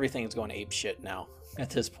everything's going ape shit now at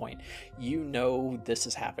this point. You know this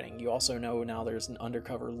is happening. You also know now there's an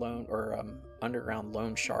undercover loan or underground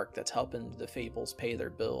loan shark that's helping the Fables pay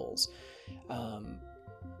their bills.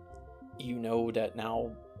 You know that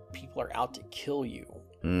now people are out to kill you.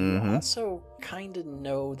 You also kind of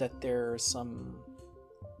know that there's some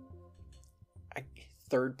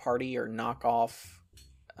third party or knockoff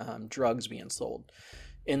drugs being sold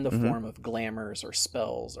in the form of glamours or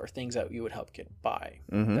spells or things that you would help get by.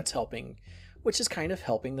 That's helping, which is kind of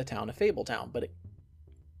helping the town of Fabletown. But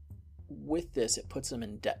with this, it puts them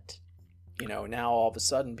in debt. You know, now all of a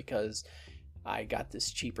sudden, because I got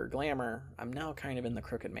this cheaper glamour, I'm now kind of in the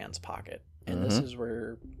Crooked Man's pocket. And this is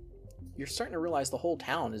where you're starting to realize the whole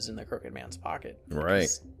town is in the Crooked Man's pocket. Right.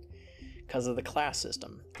 Because of the class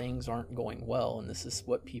system. Things aren't going well, and this is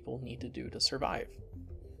what people need to do to survive.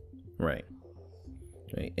 Right.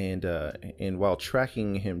 And while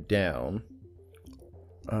tracking him down,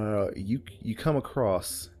 you come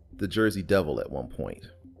across the Jersey Devil at one point.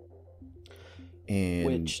 And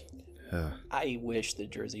which I wish the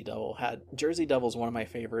Jersey Devil had. Jersey Devil is one of my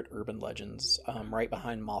favorite urban legends, right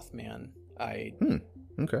behind Mothman.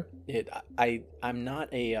 Okay. I'm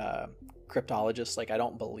not a cryptologist. Like, I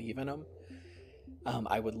don't believe in them.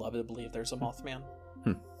 I would love to believe there's a Mothman.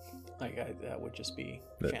 Like, that would just be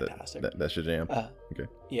fantastic. That's your jam. Okay.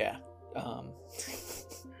 Yeah.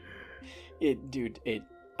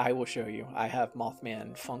 I will show you. I have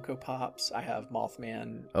Mothman Funko Pops. I have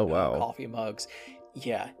Mothman coffee mugs.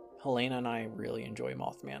 Yeah. Helena and I really enjoy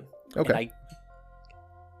Mothman. Okay. And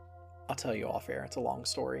I'll tell you off air. It's a long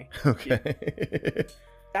story. Okay.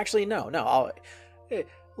 Actually, no. A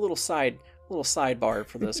little sidebar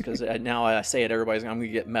for this, because now I say it, I'm going to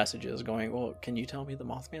get messages going, well, can you tell me the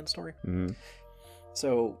Mothman story?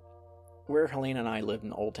 So where Helena and I lived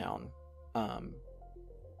in Old Town,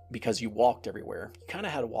 because you walked everywhere, you kind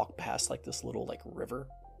of had to walk past like this little like river,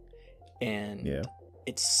 and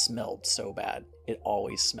it smelled so bad. It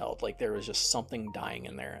always smelled like there was just something dying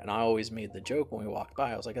in there. And I always made the joke when we walked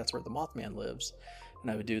by. I was like, that's where the Mothman lives.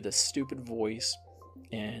 And I would do this stupid voice.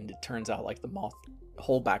 And it turns out like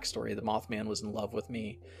whole backstory, the Mothman was in love with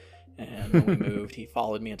me. And when we moved, he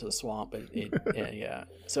followed me into the swamp. Yeah.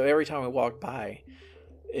 So every time we walked by,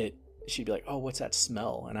 she'd be like, oh, what's that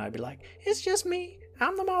smell? And I'd be like, it's just me.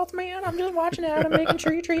 I'm the Mothman. I'm just watching Adam, making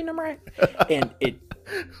sure you're treating him right. And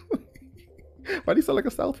why do you sound like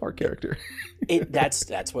a South Park character?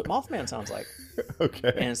 That's what Mothman sounds like.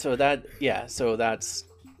 Okay. And so that's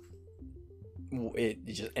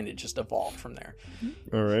it just evolved from there.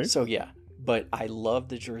 All right. So yeah, but I love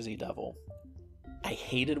the Jersey Devil. I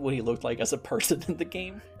hated what he looked like as a person in the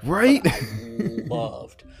game. Right. I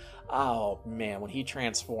loved. Oh man, when he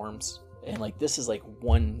transforms, and like this is like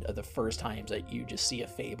one of the first times that you just see a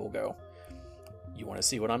Fable go, you want to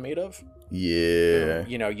see what I'm made of? Yeah.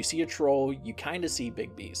 You know, you see a troll, you kind of see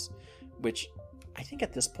Big B's, which I think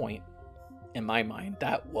at this point, in my mind,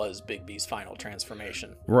 that was Big B's final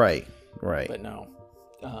transformation. Right. But no.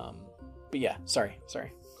 But yeah, sorry.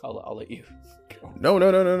 I'll let you go.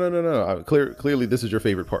 No. Clearly, this is your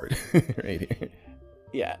favorite part, right here.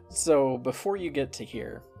 Yeah. So before you get to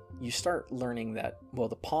here, you start learning that, well,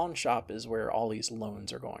 the pawn shop is where all these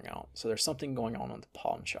loans are going out. So there's something going on in the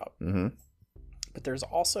pawn shop. Mm-hmm. But there's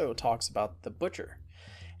also talks about the butcher.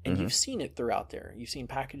 And you've seen it throughout there. You've seen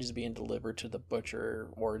packages being delivered to the butcher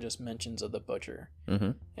or just mentions of the butcher.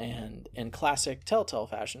 Mm-hmm. And in classic Telltale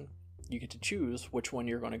fashion, you get to choose which one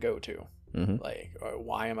you're going to go to. Mm-hmm. Like,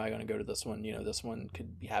 why am I going to go to this one? You know, this one could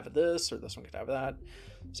have this or this one could have that.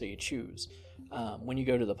 So you choose. When you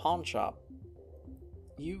go to the pawn shop,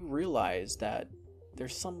 you realize that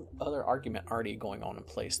there's some other argument already going on in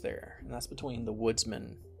place there. And that's between the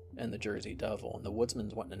woodsman and the Jersey Devil. And the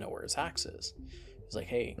woodsman's wanting to know where his axe is. He's like,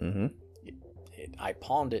 hey, I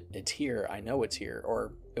pawned it. It's here. I know it's here.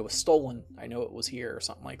 Or it was stolen. I know it was here, or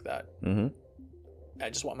something like that. Mm-hmm. I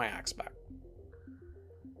just want my axe back.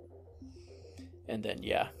 And then,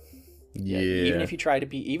 yeah. Even if you try to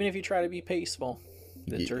be peaceful,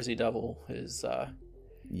 the Jersey Devil is,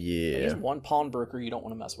 he's one pawnbroker you don't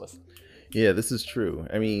want to mess with. Yeah, this is true.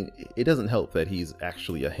 I mean, it doesn't help that he's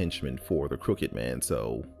actually a henchman for the Crooked Man.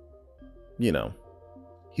 So, you know,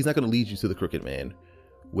 he's not going to lead you to the Crooked Man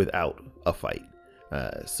without a fight.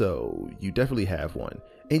 So you definitely have one.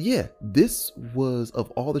 And yeah, this was, of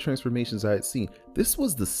all the transformations I had seen, this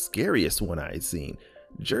was the scariest one I had seen.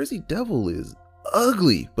 Jersey Devil is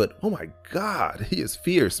ugly, but oh my God, he is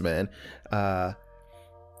fierce, man.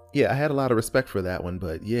 Yeah, I had a lot of respect for that one,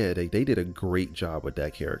 but yeah, they did a great job with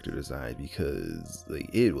that character design because like,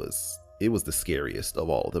 it was the scariest of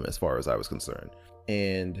all of them as far as I was concerned.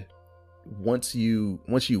 And once you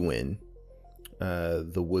win,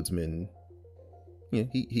 the woodsman, you know,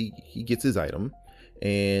 he gets his item,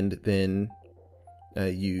 and then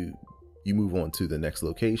you move on to the next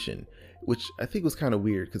location, which I think was kind of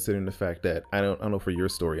weird considering the fact that I don't know for your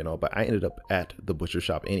story and all, but I ended up at the butcher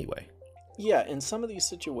shop anyway. Yeah, in some of these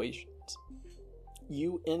situations,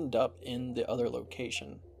 you end up in the other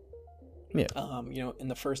location. Yeah. You know, in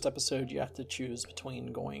the first episode, you have to choose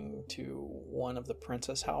between going to one of the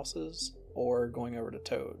princess houses or going over to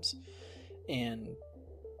Toad's. And,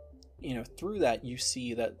 you know, through that, you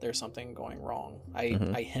see that there's something going wrong.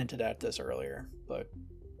 I hinted at this earlier, but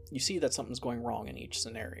you see that something's going wrong in each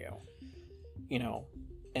scenario. You know,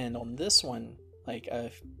 and on this one, like,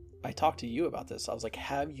 I talked to you about this. I was like,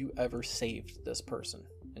 have you ever saved this person?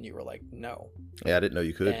 And you were like, no. Yeah, I didn't know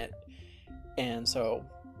you could. And so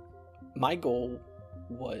my goal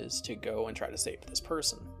was to go and try to save this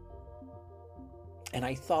person. And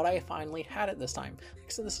I thought I finally had it this time. Like I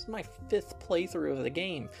said, this is my 5th playthrough of the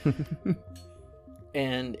game.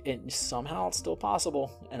 And somehow it's still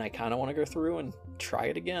possible. And I kind of want to go through and try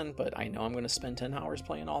it again. But I know I'm going to spend 10 hours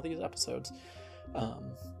playing all these episodes.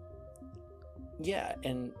 Yeah,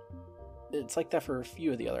 and it's like that for a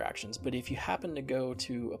few of the other actions. But if you happen to go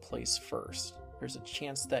to a place first, there's a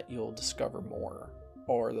chance that you'll discover more,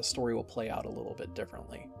 or the story will play out a little bit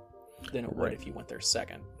differently than it would if you went there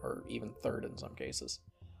second or even third in some cases.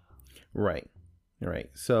 Right.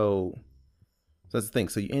 So that's the thing.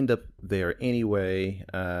 So you end up there anyway,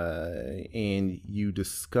 and you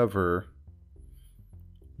discover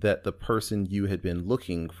that the person you had been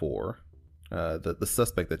looking for, the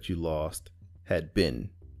suspect that you lost, had been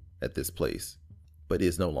at this place, but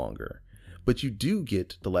is no longer. But you do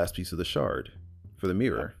get the last piece of the shard for the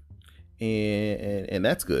mirror. And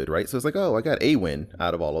that's good, right? So it's like, oh, I got a win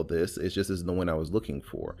out of all of this. It's just isn't the one I was looking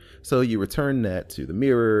for. So you return that to the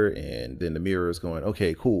mirror, and then the mirror is going,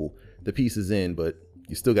 okay, cool. The piece is in, but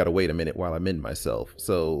you still got to wait a minute while I mend myself.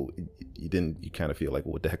 So you kind of feel like,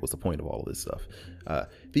 well, what the heck was the point of all of this stuff?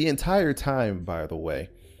 The entire time, by the way,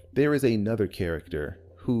 there is another character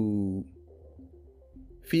who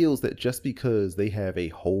feels that just because they have a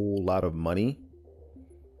whole lot of money,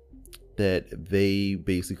 that they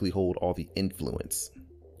basically hold all the influence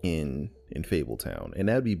in Fabletown, and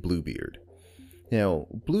that'd be Bluebeard. Now,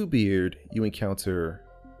 Bluebeard you encounter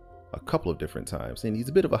a couple of different times, and he's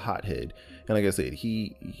a bit of a hothead. And like I said,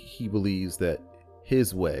 he believes that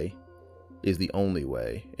his way is the only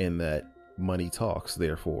way, and that money talks.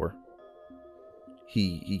 Therefore,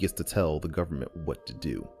 he gets to tell the government what to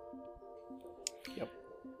do. Yep.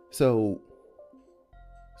 So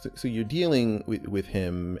you're dealing with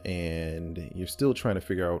him, and you're still trying to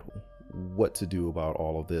figure out what to do about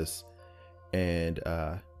all of this. And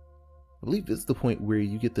I believe this is the point where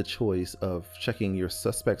you get the choice of checking your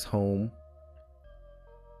suspect's home,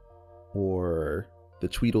 or the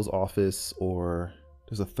Tweedle's office, or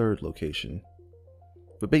there's a third location.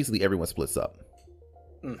 But basically everyone splits up.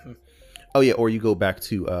 Mm-hmm. Oh yeah, or you go back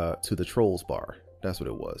to the Trolls Bar. That's what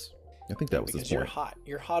it was. I think that was this point.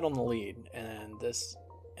 You're hot on the lead, and this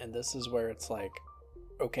is where it's like,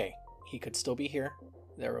 okay, he could still be here.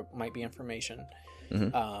 There might be information.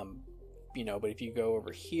 Mm-hmm. But if you go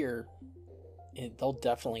over here, they'll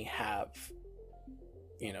definitely have,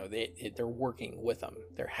 they're working with them.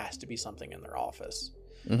 There has to be something in their office.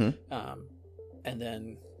 Mm-hmm. And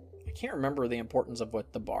then I can't remember the importance of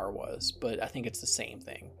what the bar was, but I think it's the same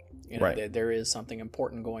thing. Right. There is something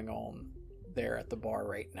important going on there at the bar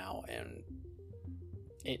right now, and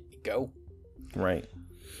go. Right.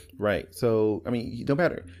 So, I mean,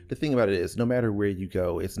 the thing about it is, no matter where you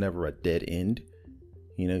go, it's never a dead end.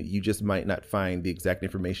 You just might not find the exact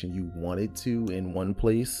information you wanted to in one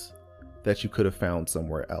place that you could have found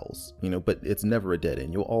somewhere else, but it's never a dead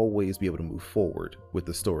end. You'll always be able to move forward with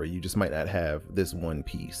the story. You just might not have this one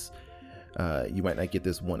piece. You might not get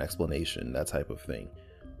this one explanation, that type of thing.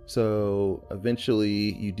 So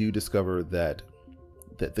eventually you do discover that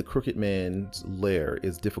the Crooked Man's lair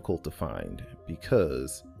is difficult to find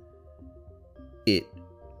because it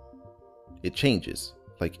changes.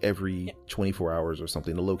 Like every 24 hours or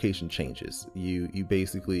something, the location changes. You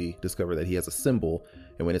basically discover that he has a symbol,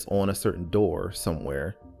 and when it's on a certain door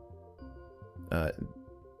somewhere,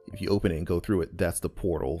 if you open it and go through it, that's the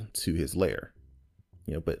portal to his lair.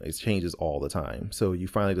 But it changes all the time. So you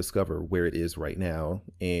finally discover where it is right now,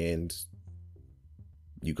 and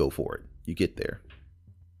you go for it. You get there.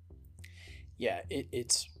 Yeah,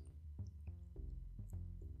 it's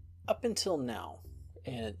up until now,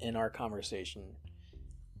 and in our conversation,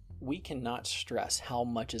 we cannot stress how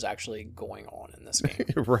much is actually going on in this game.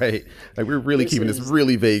 Right. Like, we're really keeping this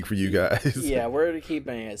really vague for you guys. Yeah, we're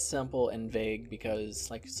keeping it simple and vague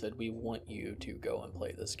because, like I said, we want you to go and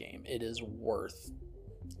play this game. It is worth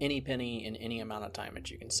any penny in any amount of time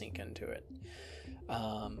that you can sink into it.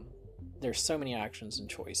 There's so many actions and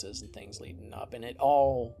choices and things leading up, and it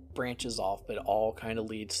all branches off, but it all kind of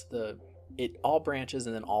leads it all branches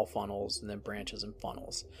and then all funnels and then branches and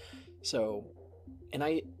funnels. So, and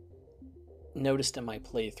I noticed in my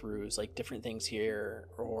playthroughs, like, different things here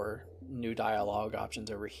or new dialogue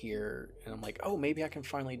options over here, and I'm like, oh, maybe I can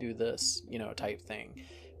finally do this, type thing,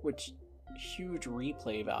 which huge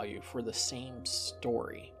replay value for the same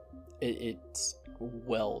story. It's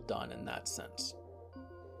well done in that sense.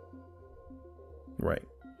 Right.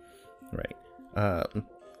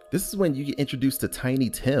 This is when you get introduced to Tiny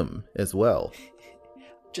Tim as well.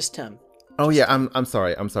 Just Tim. Oh yeah, I'm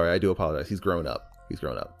sorry. I do apologize. He's grown up.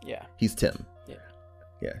 Yeah. He's Tim.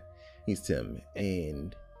 Yeah. He's Tim,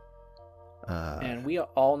 and we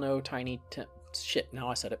all know Tiny Tim. Shit, now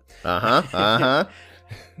I said it.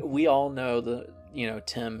 We all know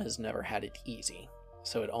Tim has never had it easy,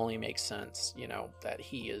 so it only makes sense, that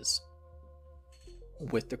he is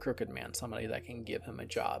with the Crooked Man, somebody that can give him a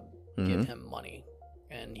job, give him money,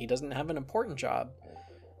 and he doesn't have an important job,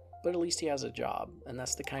 but at least he has a job, and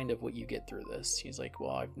that's the kind of what you get through this. He's like,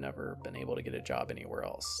 well, I've never been able to get a job anywhere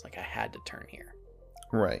else. Like, I had to turn here.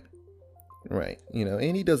 Right.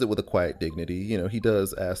 And he does it with a quiet dignity. He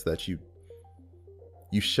does ask that you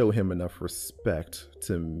show him enough respect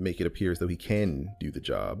to make it appear as though he can do the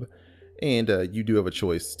job. And you do have a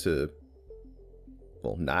choice to,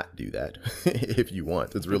 not do that if you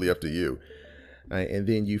want. It's really up to you. And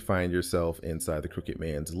then you find yourself inside the Crooked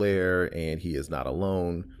Man's lair, and he is not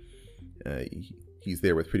alone. He's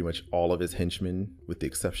there with pretty much all of his henchmen, with the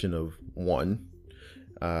exception of one,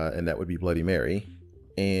 and that would be Bloody Mary.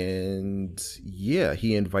 And yeah,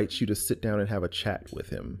 he invites you to sit down and have a chat with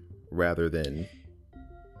him rather than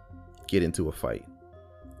get into a fight.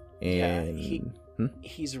 And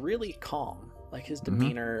he's really calm. Like his Mhm.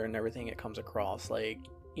 demeanor and everything it comes across. Like,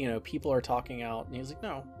 you know, people are talking out and he's like,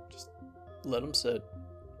 no, just let them sit.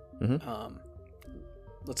 Mhm.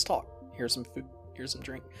 Let's talk. Here's some food. Here's some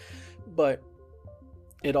drink. But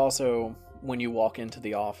it also, when you walk into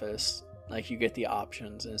the office, like you get the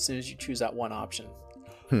options, and as soon as you choose that one option,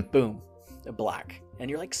 boom, a black. And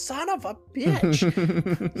you're like, son of a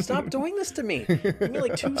bitch, stop doing this to me. Give me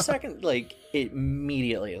like 2 seconds. Like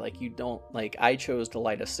immediately, like you don't, like I chose to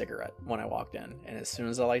light a cigarette when I walked in. And as soon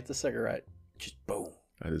as I light the cigarette, just boom.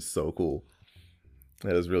 That is so cool.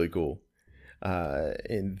 That is really cool.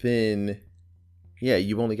 And then, yeah,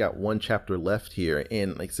 you've only got one chapter left here.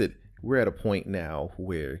 And like I said, we're at a point now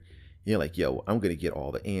where you're like, yo, I'm going to get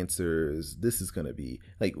all the answers. This is going to be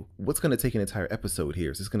like, what's going to take an entire episode here?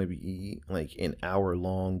 Is this going to be like an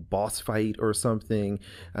hour-long boss fight or something?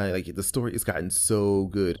 Like the story has gotten so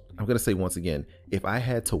good. I'm going to say once again, if I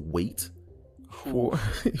had to wait for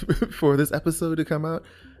for this episode to come out,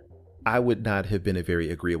 I would not have been a very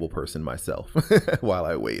agreeable person myself while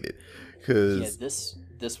I waited. Cause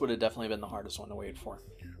this would have definitely been the hardest one to wait for.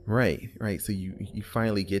 Right. So you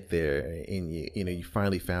finally get there, and you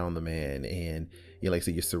finally found the man, and like I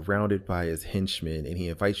said, you're surrounded by his henchmen, and he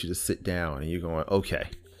invites you to sit down, and you're going, okay,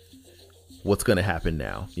 what's gonna happen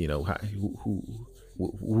now?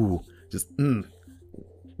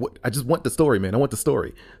 What? I just want the story, man. I want the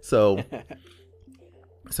story. So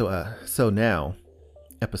now,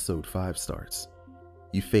 episode 5 starts.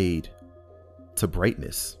 You fade to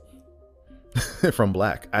brightness. From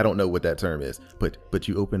black. I don't know what that term is, but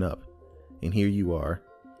you open up, and here you are.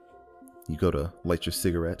 You go to light your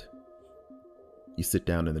cigarette. You sit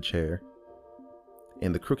down in the chair,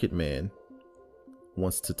 and the crooked man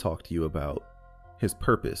wants to talk to you about his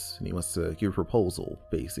purpose, and he wants to give a proposal,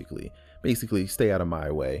 basically stay out of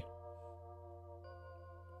my way,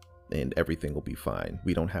 and everything will be fine.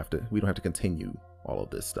 We don't have to continue all of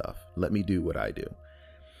this stuff. Let me do what I do.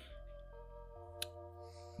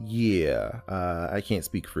 Yeah, I can't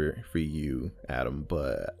speak for you, Adam,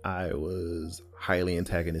 but I was highly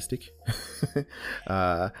antagonistic.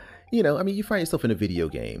 You find yourself in a video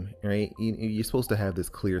game, right? You're supposed to have this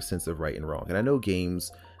clear sense of right and wrong. And I know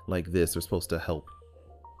games like this are supposed to help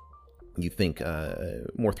you think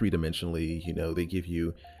more three-dimensionally. They give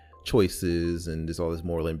you choices, and there's all this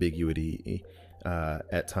moral ambiguity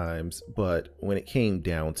at times. But when it came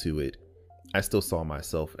down to it, I still saw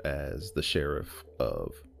myself as the sheriff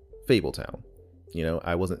of Fabletown.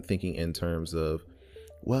 I wasn't thinking in terms of,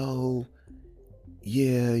 well,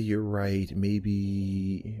 yeah, you're right.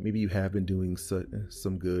 Maybe you have been doing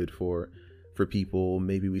some good for people.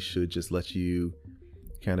 Maybe we should just let you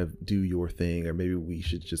kind of do your thing, or maybe we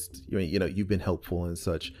should just, you've been helpful and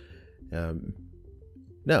such.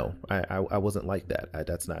 No, I wasn't like that.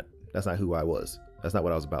 That's not who I was. That's not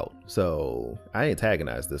what I was about. So I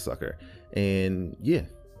antagonized this sucker, and yeah,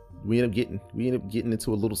 we end up getting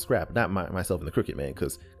into a little scrap. Not myself and the crooked man,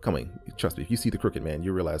 because trust me, if you see the crooked man,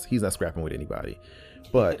 you realize he's not scrapping with anybody,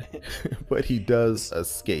 but but he does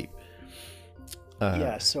escape.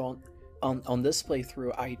 Yeah. So on this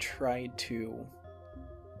playthrough, I tried to,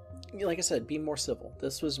 like I said, be more civil.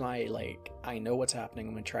 This was my I know what's happening.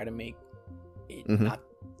 I'm gonna try to make it not,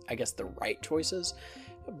 I guess, the right choices,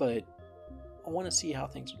 but I want to see how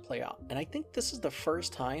things would play out. And I think this is the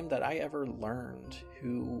first time that I ever learned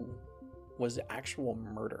who was the actual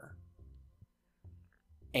murderer.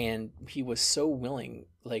 And he was so willing,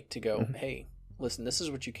 to go, hey, listen, this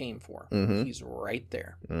is what you came for. He's right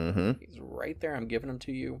there. He's right there. I'm giving him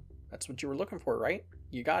to you. That's what you were looking for, right?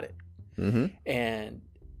 You got it. And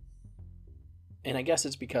I guess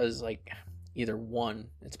it's because, either one,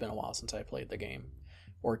 it's been a while since I played the game,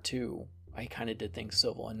 or two, I kind of did things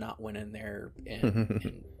civil and not went in there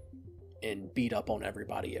and beat up on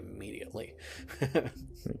everybody immediately.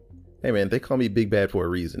 Hey man, they call me Big Bad for a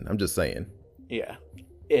reason. I'm just saying. Yeah.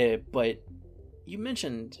 But you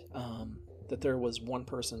mentioned that there was one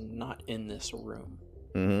person not in this room.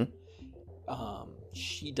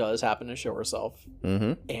 She does happen to show herself.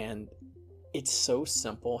 And it's so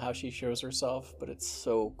simple how she shows herself, but it's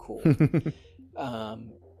so cool.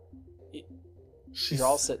 You're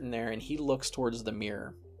all sitting there, and he looks towards the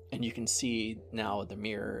mirror, and you can see now the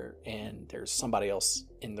mirror, and there's somebody else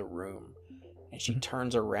in the room, and she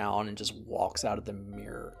turns around and just walks out of the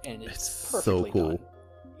mirror, and it's perfectly so cool. done.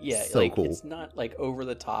 Yeah, so cool. It's not over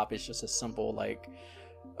the top. It's just a simple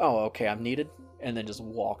oh, okay, I'm needed, and then just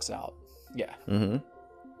walks out. Yeah.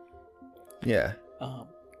 Yeah.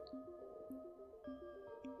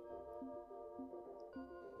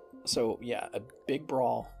 So yeah, a big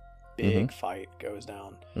brawl. Big fight goes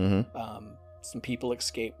down. Some people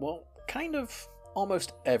escape. Well, kind of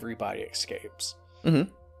almost everybody escapes.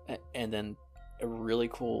 Mm-hmm. And then a really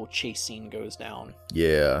cool chase scene goes down.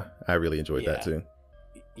 Yeah, I really enjoyed that too.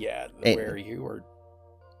 Yeah, where you were.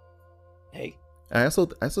 Hey. I also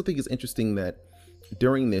think it's interesting that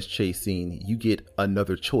during this chase scene, you get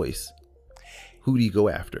another choice. Who do you go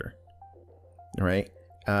after? Right?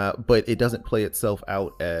 But it doesn't play itself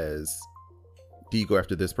out as, do you go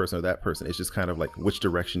after this person or that person? It's just kind of like, which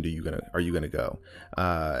direction are you gonna go?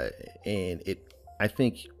 And I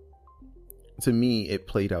think, to me, it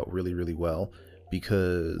played out really, really well,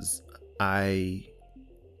 because I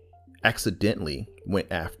accidentally went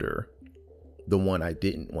after the one I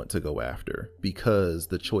didn't want to go after, because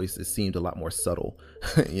the choices seemed a lot more subtle,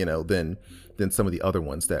 than some of the other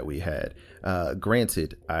ones that we had.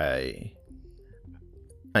 Granted, I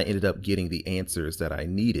ended up getting the answers that I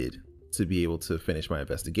needed to be able to finish my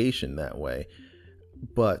investigation that way,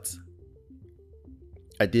 but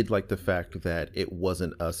I did like the fact that it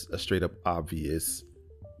wasn't a straight up obvious,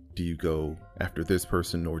 do you go after this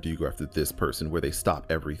person or do you go after this person, where they stop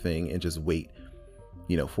everything and just wait,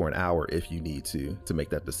 for an hour if you need to make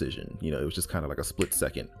that decision. It was just kind of like a split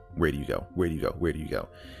second. Where do you go? Where do you go? Where do you go?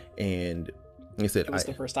 And like I said, it was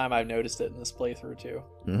the first time I've noticed it in this playthrough too.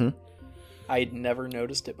 Mm-hmm. I'd never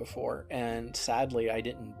noticed it before, and sadly I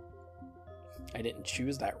didn't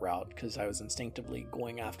choose that route because I was instinctively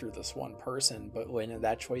going after this one person. But when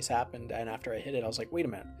that choice happened and after I hit it, I was like, wait a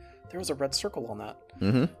minute, there was a red circle on that.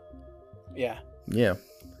 Mm-hmm. Yeah.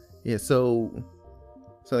 So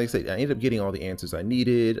like I said, I ended up getting all the answers I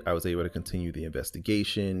needed. I was able to continue the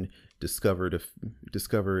investigation, discovered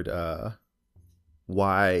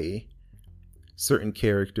why certain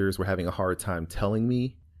characters were having a hard time telling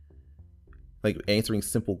me, like answering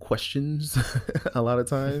simple questions a lot of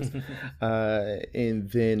times. And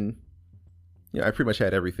then, I pretty much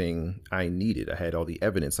had everything I needed. I had all the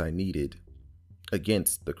evidence I needed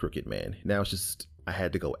against the Crooked Man. Now it's just, I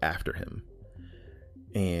had to go after him.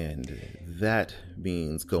 And that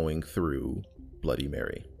means going through Bloody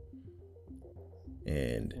Mary.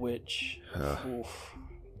 And which, you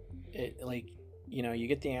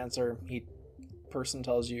get the answer. Person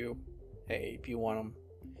tells you, hey, if you want them,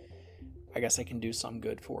 I guess I can do some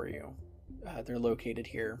good for you. They're located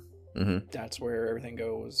here. Mm-hmm. That's where everything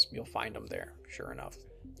goes. You'll find them there, sure enough.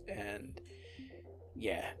 And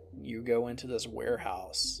yeah, you go into this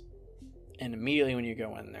warehouse, and immediately when you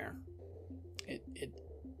go in there,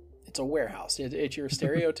 it's a warehouse. It's your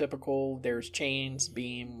stereotypical, there's chains,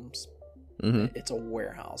 beams. Mm-hmm. It's a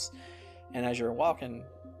warehouse. And as you're walking,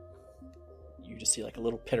 you just see like a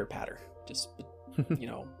little pitter patter, just,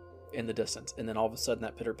 in the distance. And then all of a sudden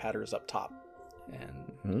that pitter patter is up top.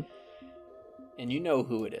 And you know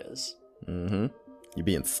who it is. Mm-hmm. You're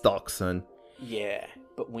being stalked, son. Yeah.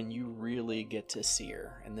 But when you really get to see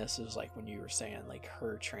her, and this is like when you were saying, like,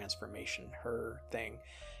 her transformation, her thing,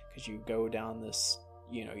 because you go down this,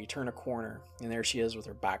 you turn a corner, and there she is with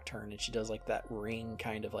her back turned, and she does like that ring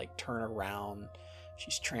kind of like turn around.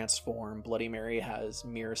 She's transformed. Bloody Mary has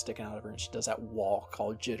mirrors sticking out of her, and she does that walk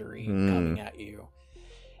all jittery coming at you.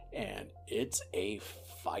 And it's a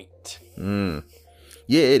fight. Yeah,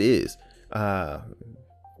 it is.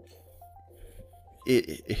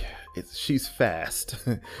 She's fast.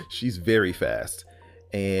 She's very fast.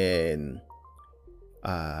 And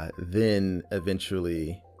then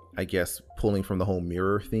eventually, I guess, pulling from the whole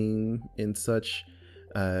mirror theme and such,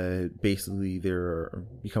 basically there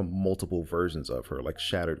become multiple versions of her, like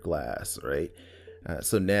shattered glass, right?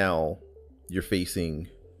 So now you're facing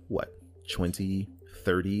 20,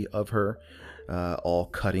 30 of her, all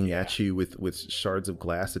cutting at you with shards of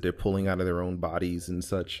glass that they're pulling out of their own bodies and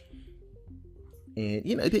such. And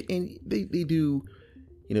they do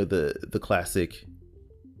the classic,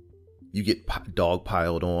 you get dog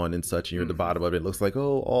piled on and such, and you're at the bottom of it. It looks like,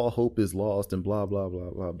 oh, all hope is lost and blah blah blah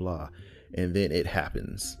blah blah, and then it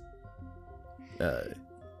happens.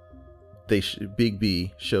 Big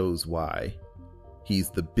B shows why he's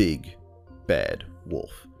the big bad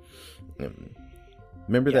wolf.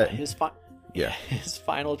 Remember that his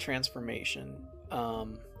final transformation,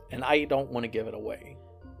 and I don't want to give it away,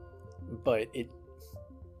 but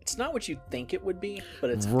it's not what you think it would be, but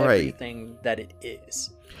it's everything that it is.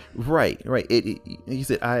 Right. He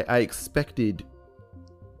said, I expected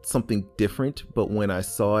something different, but when I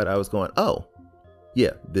saw it, I was going, oh,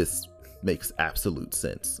 yeah, this makes absolute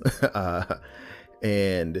sense.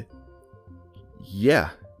 And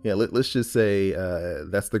let's just say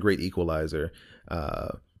that's the great equalizer.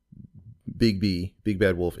 Big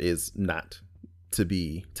Bad Wolf is not to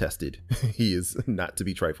be tested. He is not to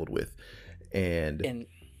be trifled with. And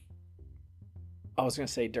I was going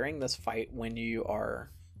to say, during this fight, when you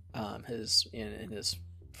are in his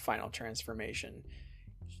final transformation.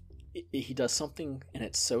 He does something, and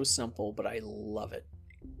it's so simple, but I love it.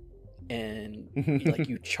 And like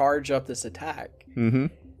you charge up this attack, Mm-hmm.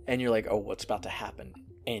 and you're like, oh, what's about to happen?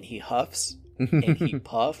 And he huffs and he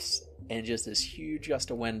puffs, and just this huge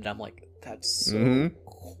gust of wind. And I'm like, that's so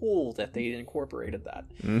cool that they incorporated that.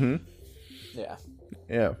 Mm-hmm. Yeah.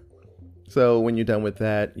 Yeah. So when you're done with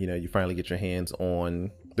that, you finally get your hands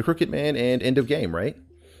on the Crooked Man and end of game, right?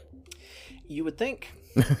 You would think.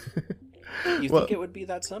 You Well, think it would be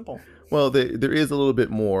that simple? Well, there is a little bit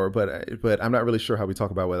more, but I'm not really sure how we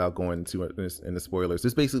talk about it without going into in the spoilers.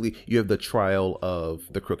 There's basically, you have the trial of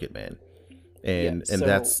the Crooked Man, and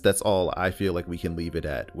that's all I feel like we can leave it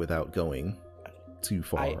at without going too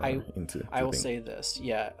far into. I will say this,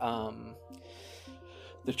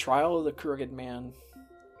 the trial of the Crooked Man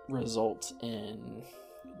results in,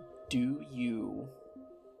 do you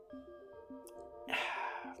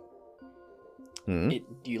do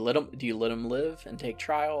you let him live and take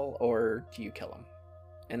trial, or do you kill him?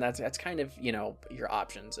 And that's kind of your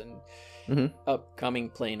options. And upcoming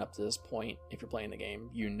playing up to this point, if you're playing the game,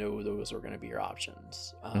 those are going to be your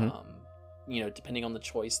options. Depending on the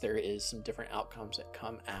choice, there is some different outcomes that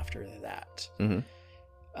come after that. And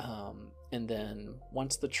then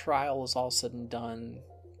once the trial is all said and done,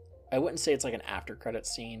 I wouldn't say it's like an after credit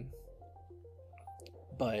scene,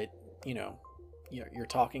 but you're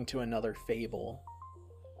talking to another Fable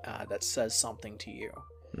that says something to you,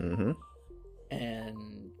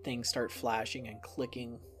 and things start flashing and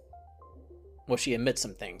clicking. Well, she admits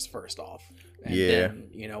some things first off, and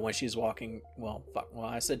then when she's walking,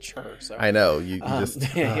 I said sure, so I know you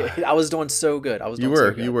just I was doing so good.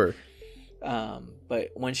 You were. But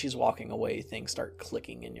when she's walking away, things start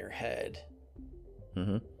clicking in your head,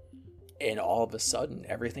 and all of a sudden,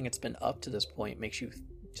 everything that's been up to this point makes you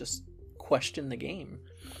just question the game.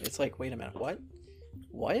 It's like, wait a minute,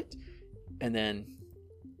 what? And then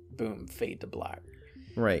boom, fade to black.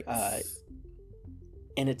 Right.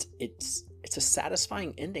 And it's a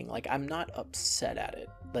satisfying ending. Like, I'm not upset at it.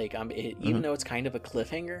 Like, even though it's kind of a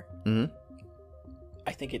cliffhanger,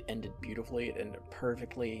 I think it ended beautifully. It ended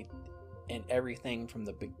perfectly, and everything from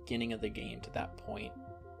the beginning of the game to that point,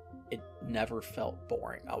 it never felt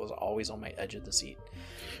boring. I was always on my edge of the seat.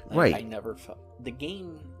 Right. I never felt... The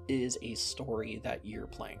game is a story that you're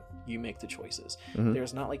playing. You make the choices.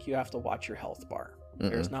 There's not like you have to watch your health bar.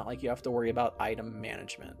 There's not like you have to worry about item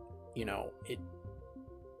management.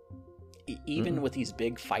 Even with these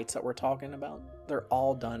big fights that we're talking about, they're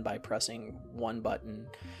all done by pressing one button,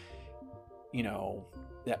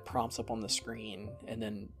 that prompts up on the screen, and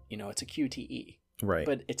then, it's a QTE. Right.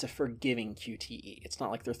 But it's a forgiving QTE. It's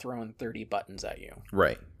not like they're throwing 30 buttons at you.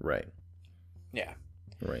 Right. Yeah.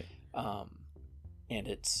 Right. And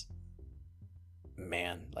it's,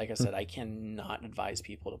 man, like I said, I cannot advise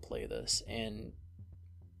people to play this. And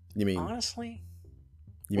you mean, honestly,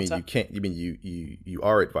 you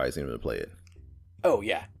are advising them to play it. Oh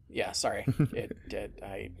yeah. Sorry.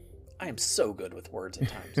 I am so good with words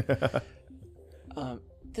at times.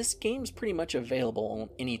 This game's pretty much available on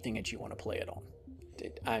anything that you want to play it on.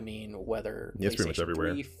 I mean, whether it's pretty much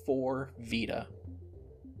everywhere. 3, 4, Vita,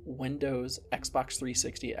 Windows, Xbox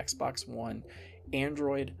 360, Xbox One,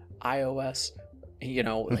 Android, iOS,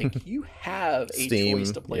 you have a Steam, choice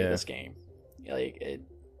to play this game.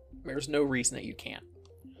 There's no reason that you can't.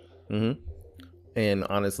 And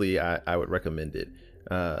honestly, I would recommend it.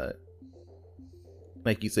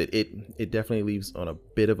 Like you said, it definitely leaves on a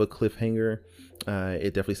bit of a cliffhanger.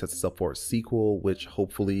 It definitely sets us up for a sequel, which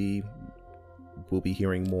hopefully we'll be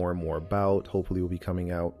hearing more and more about. Hopefully will be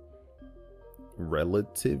coming out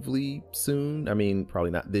relatively soon. I mean, probably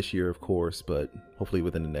not this year, of course, but hopefully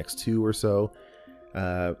within the next 2 or so.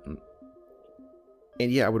 And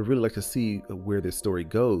yeah, I would really like to see where this story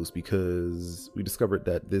goes, because we discovered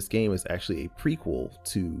that this game is actually a prequel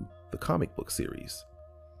to the comic book series.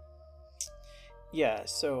 Yeah,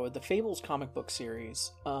 so the Fables comic book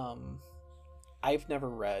series, I've never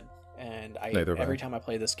read, and every time I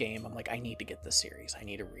play this game, I'm like, I need to get this series. I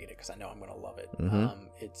need to read it because I know I'm going to love it.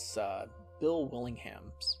 It's Bill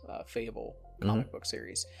Willingham's Fable comic book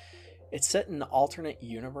series. It's set in an alternate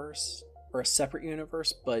universe, or a separate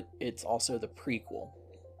universe, but it's also the prequel.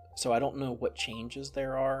 So I don't know what changes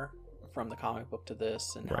there are from the comic book to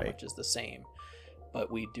this, and how much is the same.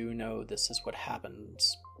 But we do know this is what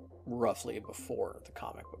happens roughly before the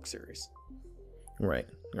comic book series. Right.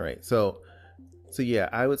 So yeah,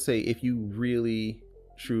 I would say if you really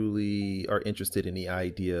truly are interested in the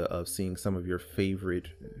idea of seeing some of your favorite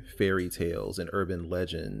fairy tales and urban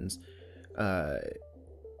legends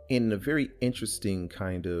in a very interesting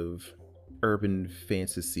kind of urban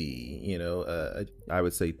fantasy, you know, I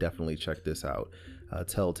would say definitely check this out.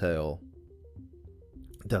 Telltale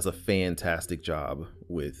does a fantastic job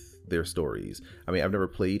with their stories. I mean, I've never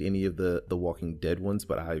played any of the Walking Dead ones,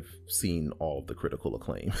 but I've seen all of the critical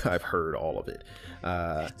acclaim. I've heard all of it.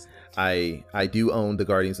 I do own the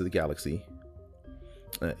Guardians of the Galaxy,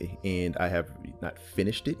 and I have not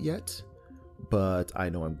finished it yet, but I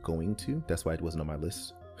know I'm going to. That's why it wasn't on my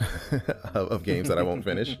list of games that I won't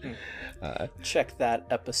finish. Check that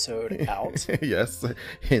episode out. Yes,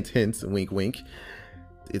 hint, hint, wink, wink.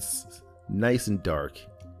 It's nice and dark.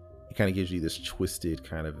 It kind of gives you this twisted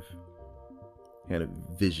kind of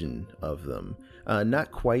vision of them.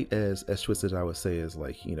 Not quite as twisted, I would say, as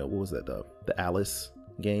like, you know, what was that, the Alice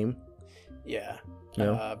game? Yeah. You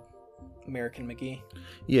know? American McGee.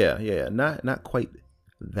 Yeah. Not quite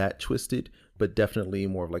that twisted, but definitely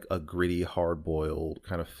more of like a gritty, hard-boiled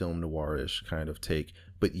kind of film noirish kind of take,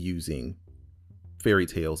 but using fairy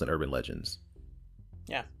tales and urban legends.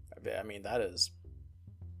 Yeah, I mean, that is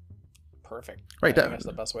perfect. Right, I think that's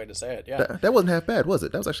the best way to say it. Yeah, that wasn't half bad, was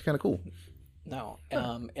it? That was actually kind of cool. No,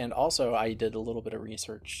 and also I did a little bit of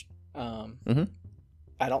research. Mm-hmm.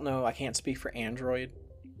 I don't know, I can't speak for Android,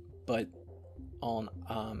 but on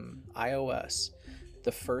iOS,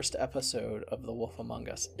 the first episode of The Wolf Among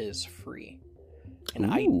Us is free. And Ooh.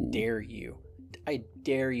 I dare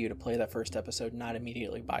you to play that first episode, not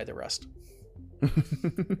immediately buy the rest.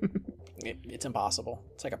 It's impossible.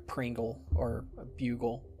 It's like a Pringle or a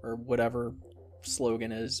Bugle or whatever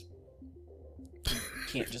slogan is. You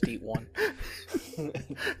can't just eat one. You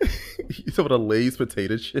talking about a Lay's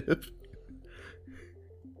potato chip?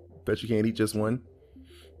 Bet you can't eat just one?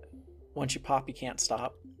 Once you pop, you can't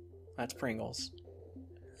stop. That's Pringles.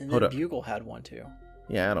 And Hold then up. Bugle had one too.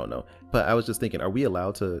 Yeah, I don't know. But I was just thinking, are we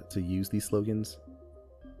allowed to use these slogans?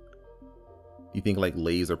 You think like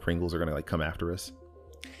Lay's or Pringles are going to like come after us?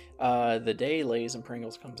 The day Lay's and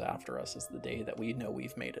Pringles comes after us is the day that we know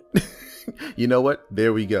we've made it. You know what?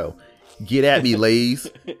 There we go. Get at me,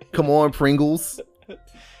 Lay's. Come on, Pringles.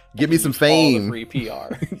 Give me some All the fame. free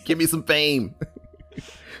PR. Give me some fame.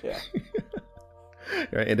 Yeah.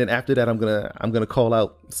 Right, and then after that, I'm gonna call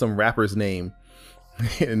out some rapper's name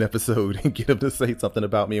in an episode and get him to say something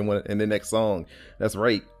about me in the next song. That's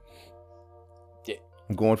right. Yeah.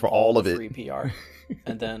 I'm going for all of the it. free PR,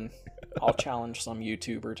 and then I'll challenge some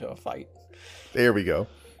YouTuber to a fight. There we go.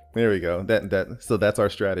 So that's our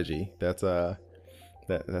strategy. That's our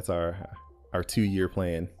 2-year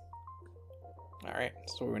plan. All right,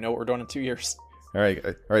 so we know what we're doing in 2 years. All right,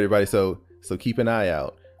 everybody. So keep an eye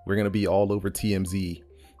out. We're gonna be all over TMZ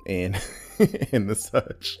and and the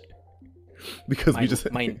such because we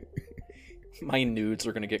just my nudes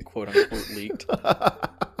are gonna get quote unquote leaked.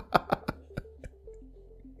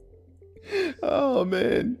 Oh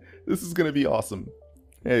man, this is gonna be awesome.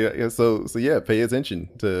 Yeah. So yeah, pay attention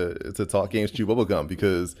to Talk Games Chew Bubblegum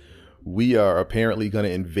because we are apparently gonna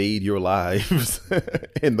invade your lives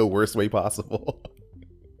in the worst way possible.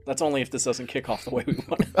 That's only if this doesn't kick off the way we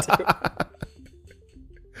want it to.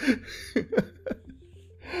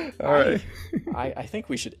 All right. I think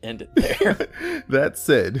we should end it there. That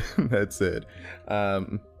said,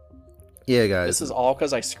 yeah, guys. This is all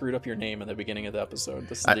because I screwed up your name in the beginning of the episode.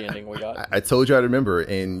 This is the ending we got. I told you I'd remember,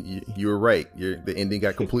 and you were right. The ending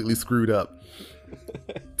got completely screwed up.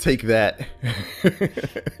 Take that.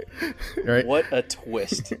 Right? What a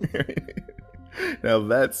twist. Now,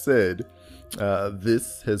 that said,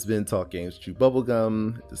 this has been Talk Games Chew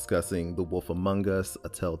Bubblegum, discussing The Wolf Among Us, a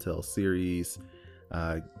Telltale series,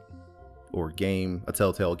 or game, a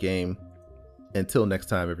Telltale game. Until next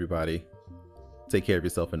time, everybody, take care of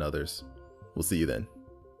yourself and others. We'll see you then.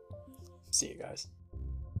 See you guys.